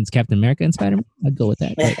combine Captain America and Spider-Man. I'd go with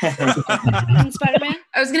that. But, And Spider-Man.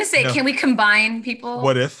 I was gonna say, No. can we combine people?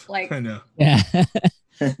 What if? Like- I know. yeah,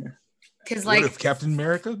 Because What like, if Captain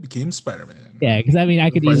America became Spider-Man? yeah, because I mean, I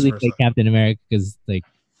could Vice easily versa. say Captain America because, like,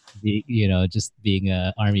 just being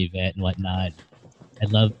a army vet and whatnot. I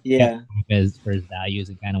love Yeah. Captain America for his values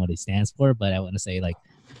and kind of what he stands for. But I want to say, like,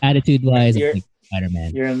 attitude-wise, I You're- think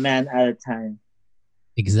Spider-Man. You're a man out of time.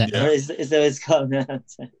 Exactly. Yeah. Or is that what it's called? Man out of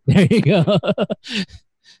time. There you go.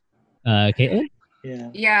 Caitlin?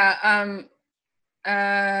 Yeah.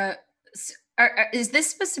 is this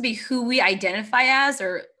supposed to be who we identify as,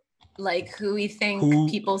 or like who we think Who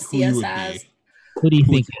people who see you us would as? be. Who do you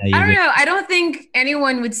Who think? I don't know. I don't think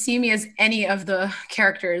anyone would see me as any of the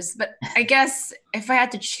characters, but I guess if I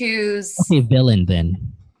had to choose, Okay, villain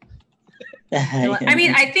then. I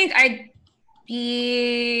mean, I think I'd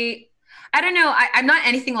be. I don't know. I'm not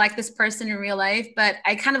anything like this person in real life, but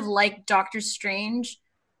I kind of like Doctor Strange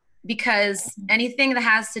because anything that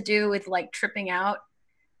has to do with like tripping out,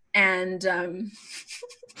 and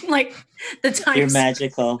like the time You're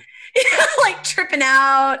magical. like tripping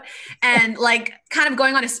out and like kind of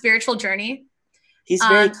going on a spiritual journey. He's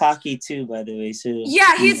very cocky too, by the way. So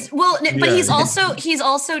yeah, he's well, but Yeah. he's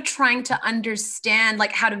also trying to understand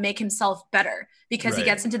like how to make himself better because he Right.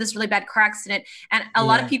 gets into this really bad car accident, and a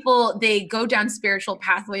lot of people, they go down spiritual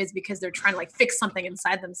pathways because they're trying to like fix something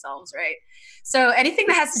inside themselves, right? So anything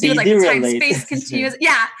that has to So do with like you do time relate. space continuous,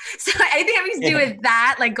 yeah. So anything having to do with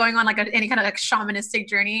that, like going on like any kind of like shamanistic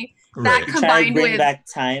journey, that Right. trying to combined bring with back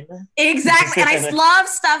time. exactly, and I love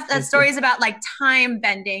stuff that stories about like time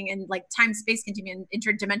bending and like time space continuum and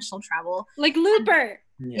interdimensional travel. Like Looper.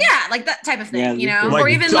 Yeah, like that type of thing, Yeah, you know, Like or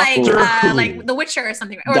even Doctor Who. like The Witcher or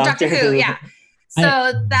something, or Doctor Doctor Who, Who. yeah. So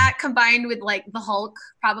that combined with like the Hulk,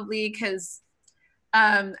 probably because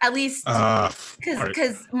at least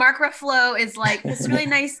because Mark Ruffalo is like this really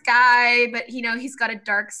nice guy, but you know he's got a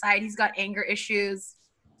dark side. He's got anger issues.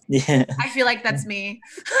 Yeah. I feel like that's me.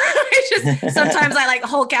 It's just sometimes I like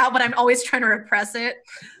Hulk out, but I'm always trying to repress it.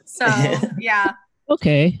 So yeah,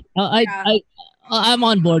 Okay. I'm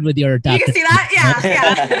on board with your you Doctor can see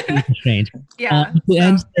that. Yeah, Strange. yeah. To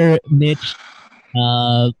answer Mitch,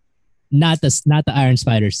 not the Iron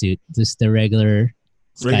Spider suit, just the regular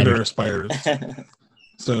Regular spiders.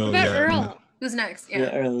 So What about yeah. Earl? Who's next? Yeah, Yeah.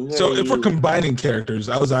 Earl, who So are if we're you? combining characters,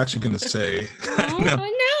 I was actually gonna say Oh, now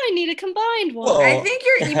I need a combined one. Well- I think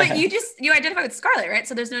but you identify with Scarlet, right?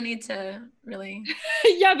 So there's no need to really.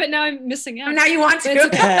 Yeah, but now I'm missing out. Now you want to. It's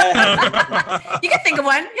okay. You can think of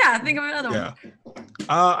one. Yeah, think of another yeah. one.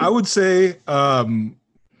 I would say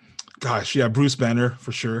Bruce Banner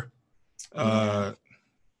for sure.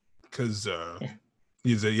 Because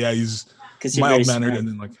he's 'Cause you're very mild mannered smart. and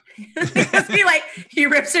then like Because he like he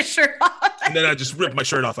rips his shirt off, and then I just rip my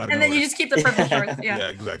shirt off out of and then you nowhere. just keep the purple shorts. Yeah. Yeah,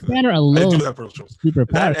 exactly. Banner I alone do have purple shorts. super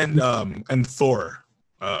That powerful. and Thor.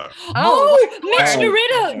 Oh, Mitch Oh,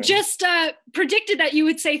 Narita Thor. just predicted that you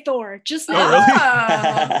would say Thor. Just Oh, now.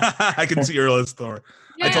 really? I can see Earl as Thor.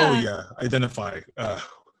 I Yeah. totally identify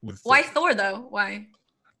with Thor. Why Thor though? Why?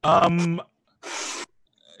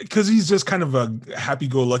 Because he's just kind of a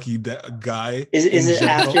happy-go-lucky guy. Is in it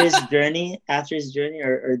general. after his journey,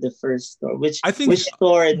 or the first Thor? Which I think- which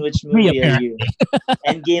Thor in which movie are you?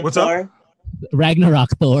 Endgame What's up? Thor? Ragnarok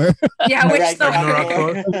Thor. Yeah, which Thor?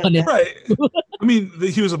 Ragnarok Thor? Right. I mean,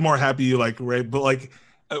 he was more happy, like, right? But like,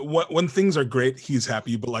 when things are great, he's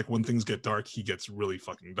happy. But like, when things get dark, he gets really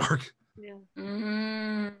fucking dark. Yeah.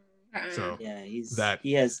 Mm, So Yeah, That-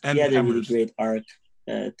 he had and a really Hammers. great arc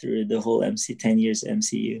through the whole 10 years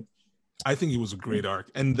MCU. I think it was a great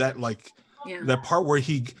arc, and that like yeah. that part where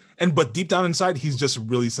but deep down inside, he's just a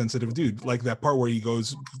really sensitive dude. Like that part where he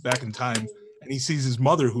goes back in time and he sees his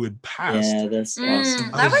mother who had passed. Yeah, that's awesome.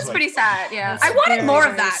 I That was was like, pretty sad. Yeah, that's I wanted Very, more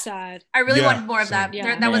of very that. Sad. I really Yeah, wanted more of same. that.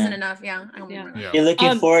 Yeah. That wasn't Yeah. enough. Yeah. I don't Yeah. remember. Yeah. You're looking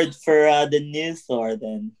Um, forward for the new Thor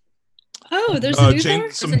then. Oh, there's a new Jane,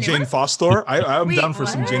 Thor? some There's a new Jane one? Foster. I'm Wait, down for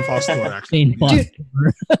some Jane what? Foster actually. Jane Foster.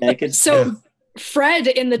 Yeah, I could, So Yeah. Fred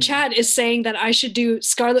in the chat is saying that I should do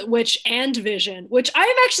Scarlet Witch and Vision, which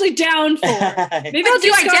I'm actually down for. Maybe I'll But do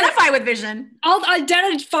you do identify with Vision? I'll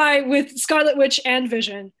identify with Scarlet Witch and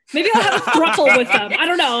Vision. Maybe I'll have a thruple with them. I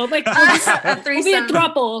don't know. Like A we'll be a threesome.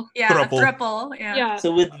 thruple. Yeah, Thruple. a thruple. Yeah. Yeah.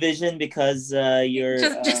 So with Vision, because you're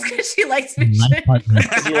Just because she likes My Vision. partner.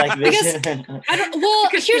 'cause you like Because- Vision. I don't. Well,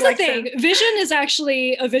 Because she here's the likes thing. him. Vision is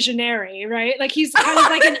actually a visionary, right? Like he's kind of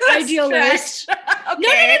like an That's idealist. trash.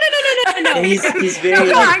 No, no. And he's very No,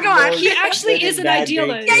 go like, on, go on. knows He actually good is and an bad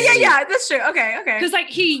idealist. very Yeah. That's true. Okay. Because like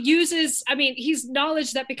he uses, I mean, he's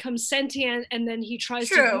knowledge that becomes sentient, and then he tries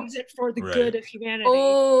True. to use it for the Right. good of humanity.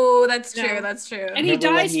 Oh, that's true. Yeah. That's true. And he Remember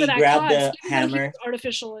when dies he for that grabbed cause, the even though he hammer? was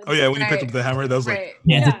artificial. Oh yeah, when he picked Right. up the hammer, that was like, Right.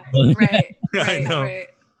 Yeah. Right. Yeah, I right, know. Right.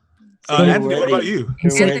 So Anthony, you're what about worthy. you?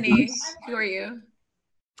 You're worthy. Anthony, who are you?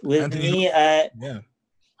 With Anthony, me, Yeah.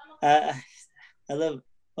 I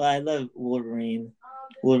love Wolverine.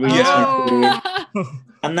 Wolverine Yeah. is my favorite. Oh.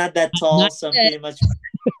 I'm not that tall, so I'm pretty much.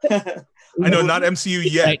 I know, not MCU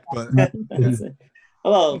yet, but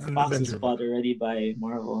Well, It's an Fox is adventure. bought already by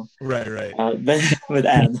Marvel, right. but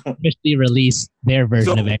I don't know. Officially released their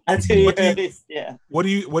version So- of it. Until What do you- yeah, What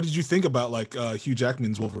did you think about like Hugh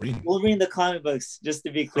Jackman's Wolverine? Wolverine the comic books. Just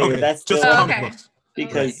to be clear, Okay, that's just the, Oh, comic okay. books.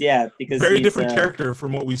 because Very he's, different character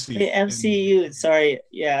from what we see. Hey, MCU. Sorry,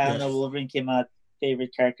 yeah, I don't Yes. know. Wolverine came out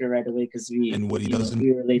favorite character right away because we And what he you know, does in-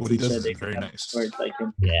 we relate what to he each does is other. very nice. Or like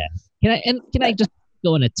him. Yeah. Can I just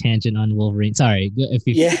go on a tangent on Wolverine? Sorry, if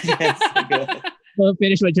you Yeah, yes, go ahead. well,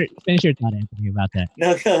 finish your thought, Anthony, about that.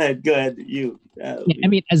 No, go ahead. Go ahead. You. Yeah, I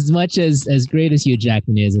mean, as much as great as Hugh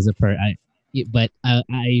Jackman is as a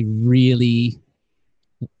I really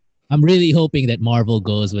I'm really hoping that Marvel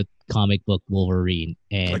goes with comic book Wolverine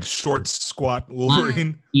and Like short, squat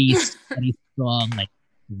Wolverine. he's pretty strong, like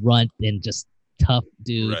runt and just tough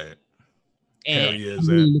dude. Right. And Hell yeah, I'm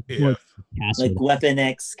really Zan. looking forward to the cast Like with Weapon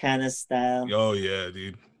X kind of style. Oh yeah,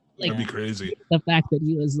 dude. That'd be Yeah. crazy. the fact that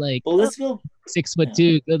he was like Well, let's go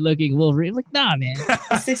 6'2", good looking Wolverine. I'm like, nah, man,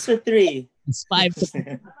 6'3". it's 5.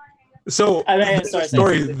 So I'm there's sorry, a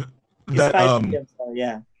story He's that 5'3", I'm sorry,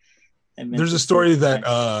 yeah. I meant there's to a say story five.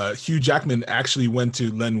 that Hugh Jackman actually went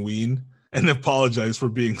to Len Wein and apologized for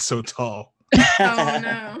being so tall. Oh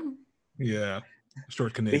no. Yeah,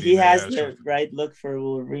 short Canadian. But he has yeah, the short- right look for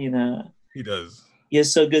Wolverine. He does. He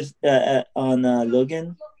was so good on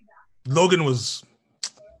Logan. Logan was Yeah,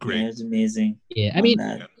 great. it was amazing. Yeah, I on mean,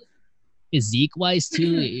 that. physique wise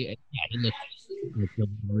too, yeah, he looked like the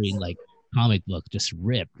Wolverine, like comic book, just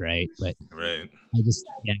ripped, right? But Right. I just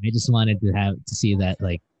wanted to see that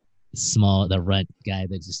like the runt guy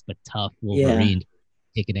that's just a tough Wolverine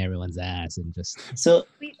kicking everyone's ass and just. So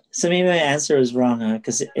maybe my answer was wrong,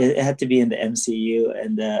 because it had to be in the MCU,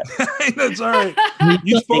 and That's all right.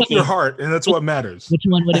 You spoke your heart, and that's what matters. Which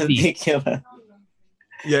one would it I'm be? thinking of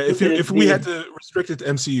Yeah, if Who would it if we be? had to restrict it to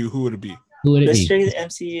MCU, who would it be? Who would it the be? straight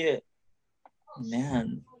MCU.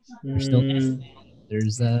 Man, We're still Mm,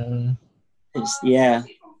 there's yeah,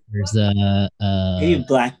 there's maybe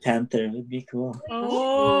Black Panther would be cool.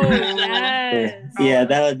 Oh, yes. Yeah,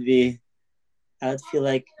 that would be. I would feel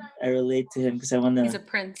like I relate to him because I want He's to a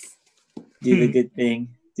prince. do the good thing,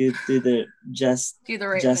 do the just Do the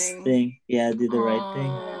right just thing. Yeah, do the right thing.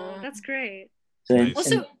 Aw. That's great. So Nice.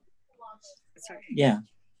 Also, sorry. yeah,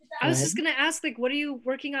 I was Go just gonna ask, like, what are you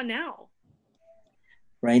working on now?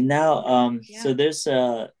 right now, Yeah. so there's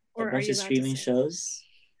a Or are bunch you of allowed to streaming say? shows.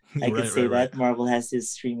 I could Right, say right, that Marvel has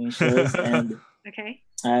his streaming shows, and Okay.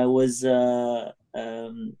 I was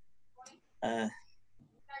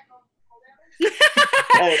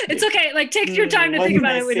It's okay. Like, take your time to What think can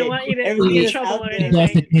about I it. We don't say? want you to Everything get in that's trouble out or there,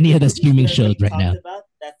 Yes, anything. any of the streaming that we shows right talked now. about,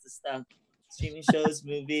 that's the stuff. Streaming shows,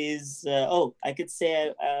 movies. I could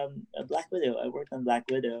say Black Widow. I worked on Black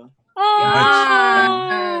Widow.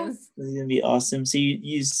 Oh, Yes. This is gonna be awesome. So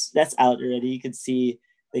that's out already. You could see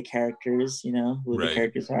the characters. You know who Right. the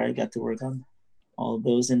characters are. I got to work on all of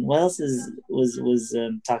those. And what else was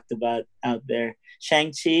talked about out there?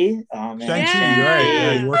 Shang-Chi. Oh man, Shang-Chi, yeah. right,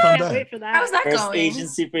 yeah, you worked on Can't that. wait for that. How's that First going? Asian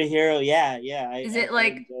superhero. Yeah. Is I it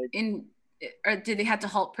like enjoyed- or did they have to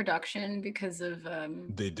halt production because of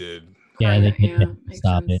They did. Yeah, they could makes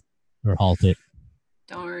stop sense. it or halt it.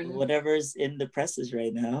 Darn. whatever's in the presses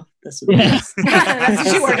right now? That's what Yeah. it is. That's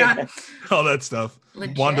what you work on. All that stuff.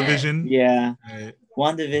 Legit. WandaVision. Yeah. Right.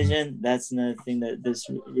 WandaVision, that's another thing that's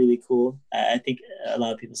really cool. I think a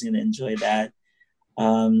lot of people's going to enjoy that.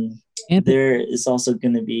 And There is also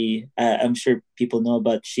going to be, I'm sure people know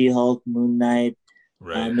about She-Hulk, Moon Knight,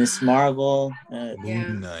 Right. Miss Marvel. Yeah.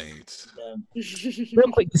 Moon Knight.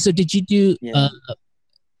 real quick, so did you do? Yeah.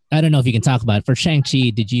 I don't know if you can talk about it. For Shang-Chi,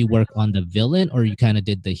 did you work on the villain or you kind of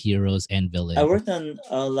did the heroes and villain? I worked on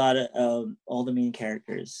a lot of all the main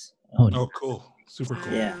characters. Oh, Oh, cool. Super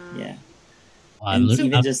cool. Yeah. Wow, I'm, And look-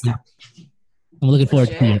 even I'm- just, I'm looking forward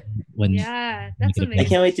to Legit. it when Yeah, that's you get a I amazing.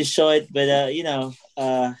 can't wait to show it, but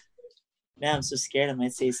man, I'm so scared I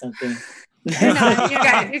might say something. You're not. You're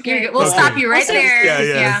Okay, good. You're good. we'll Okay. stop you right Also- there. Yeah,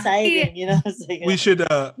 yeah. Exciting, you know. It's like, We should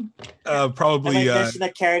I probably might mention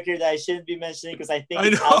a character that I shouldn't be mentioning because I think I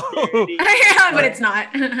it's out there know. already, Yeah, but it's not.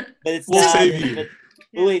 but it's We'll not. save you. But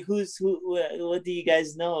Yeah. wait, what do you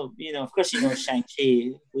guys know? You know, of course you know Shang-Chi,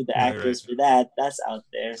 who the Right, actor is for that. That's out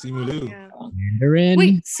there. Simu Liu. Yeah. Mandarin.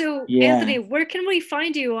 Wait, so Yeah. Anthony, where can we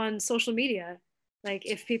find you on social media? Like,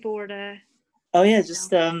 if people were to. Oh yeah,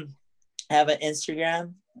 just I have an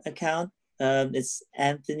Instagram account. It's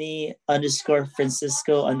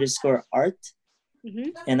Anthony_Francisco_art.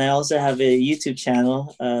 Mhm. And I also have a YouTube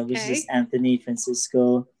channel, which is Okay. Anthony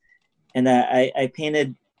Francisco. And I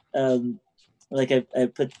painted, like I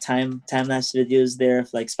put time lapse videos there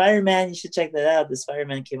of like Spider-Man. You should check that out. The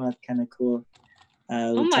Spider-Man came out kind of cool.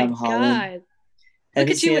 Oh With my Tom Holland. God. Have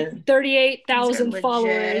Look at you seen with 38,000 These are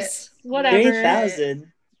followers. legit. Whatever.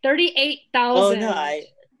 30,000? 38,000. Oh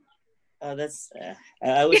no, that's.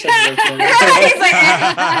 I wish I could work He's like,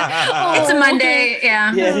 on It's a Monday.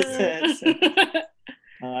 Yeah. Yeah.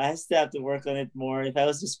 I still have to work on it more. If I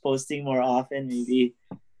was just posting more often, maybe.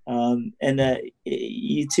 And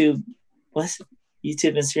YouTube,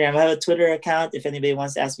 Instagram. I have a Twitter account. If anybody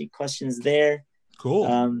wants to ask me questions there, Cool.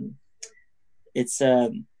 it's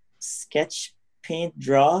Sketch Paint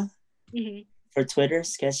Draw Mhm. for Twitter.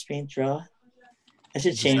 Sketch Paint Draw. I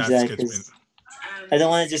should Just change add that Sketch because I don't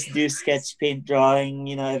want to just do sketch paint drawing.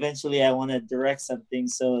 You know, eventually I want to direct something,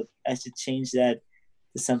 so I should change that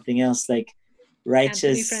to something else, like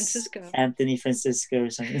righteous Anthony Francisco or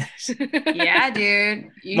something. Yeah, dude.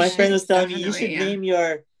 My friend was telling me you should name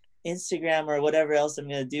your Instagram or whatever else I'm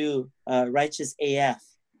gonna do, Righteous AF.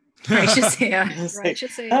 Righteous AF.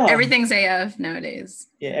 Righteous AF. Oh. Everything's AF nowadays.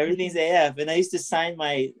 Yeah, everything's AF. And I used to sign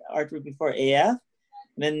my artwork before AF.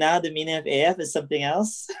 And then now the meaning of AF is something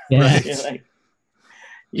else. Yeah. You're like,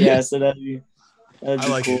 yeah, so that'd be I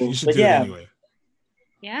like cool. it. You should But do yeah, it anyway.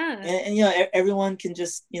 Yeah. and you know, everyone can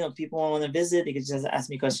just, you know, people want to visit, they can just ask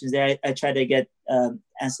me questions there. I try to get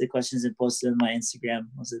answer the questions and post it on my Instagram.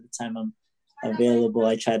 Most of the time I'm available.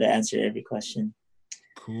 I try to answer every question.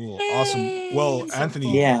 Cool. Awesome. Well,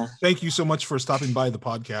 Anthony, Yeah. thank you so much for stopping by the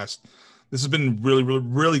podcast. This has been really, really,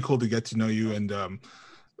 really cool to get to know you and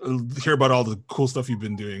hear about all the cool stuff you've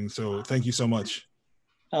been doing. So thank you so much.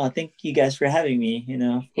 Oh, thank you guys for having me. You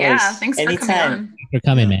know, of Yeah, course. thanks for Anytime. coming on. For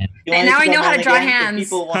coming, man. You And want now to I know come how on to draw again? If hands.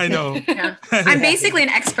 people want I to- know. Yeah. I'm basically an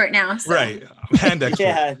expert now. So. Right. Hand expert.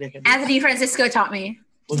 Yeah. Anthony Francisco taught me.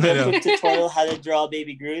 We'll I do know. a quick tutorial how to draw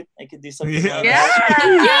Baby Groot. I could do something Yeah. like Yeah.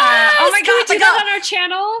 that. Oh my Can we god. do Like that on our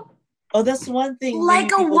channel? Oh, that's one thing. like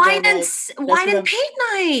maybe a people wine don't and know. wine what and paint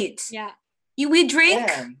night. Yeah. We drink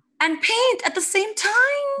Yeah. and paint at the same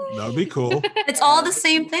time. That would be cool. It's all the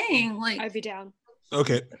same thing. Like I'd be down.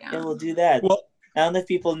 Okay. Yeah, we'll do that. Well, I don't know if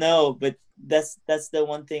people know, but that's the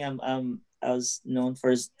one thing I was known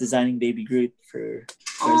for, is designing Baby Groot for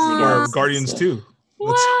Aw. or Guardians. Guardians So, too. That's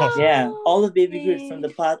Wow. awesome. Yeah, all of Baby Groot from the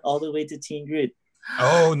plot all the way to Teen Groot.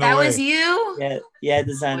 Oh, no that way. was you? Yeah, I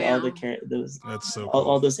designed all the Wow. those That's so all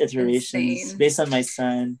cool. those iterations Insane. based on my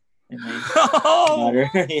son and my Oh, daughter.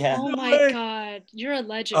 Yeah. Oh No my way. God. You're a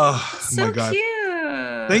legend. oh So my God.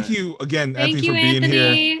 cute. Thank you again, Thank Anthony, you, for being here.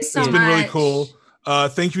 Anthony. So It's been really much. cool.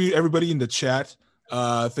 Thank you, everybody in the chat.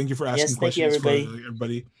 Thank you for asking Yes, thank you, questions everybody. for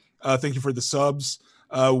everybody. Thank you for the subs.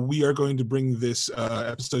 We are going to bring this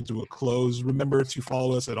episode to a close. Remember to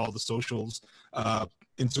follow us at all the socials,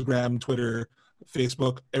 Instagram, Twitter,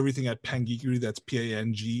 Facebook, everything at Pangeekery. That's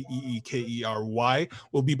PANGEEKERY.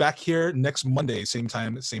 We'll be back here next Monday, same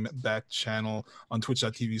time, same at that channel on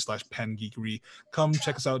twitch.tv/Pangeekery. Come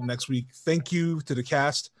check us out next week. Thank you to the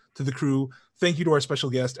cast, to the crew. Thank you to our special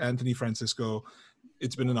guest, Anthony Francisco.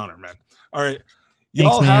 It's been an honor, man. All right.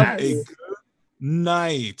 Y'all Thanks, man. have a good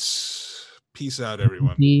night. Peace out,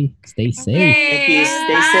 everyone. Stay safe. Thank you.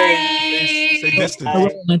 Stay Bye. safe. Stay distant.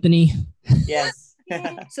 Bye. Anthony. Yes.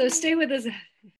 So stay with us.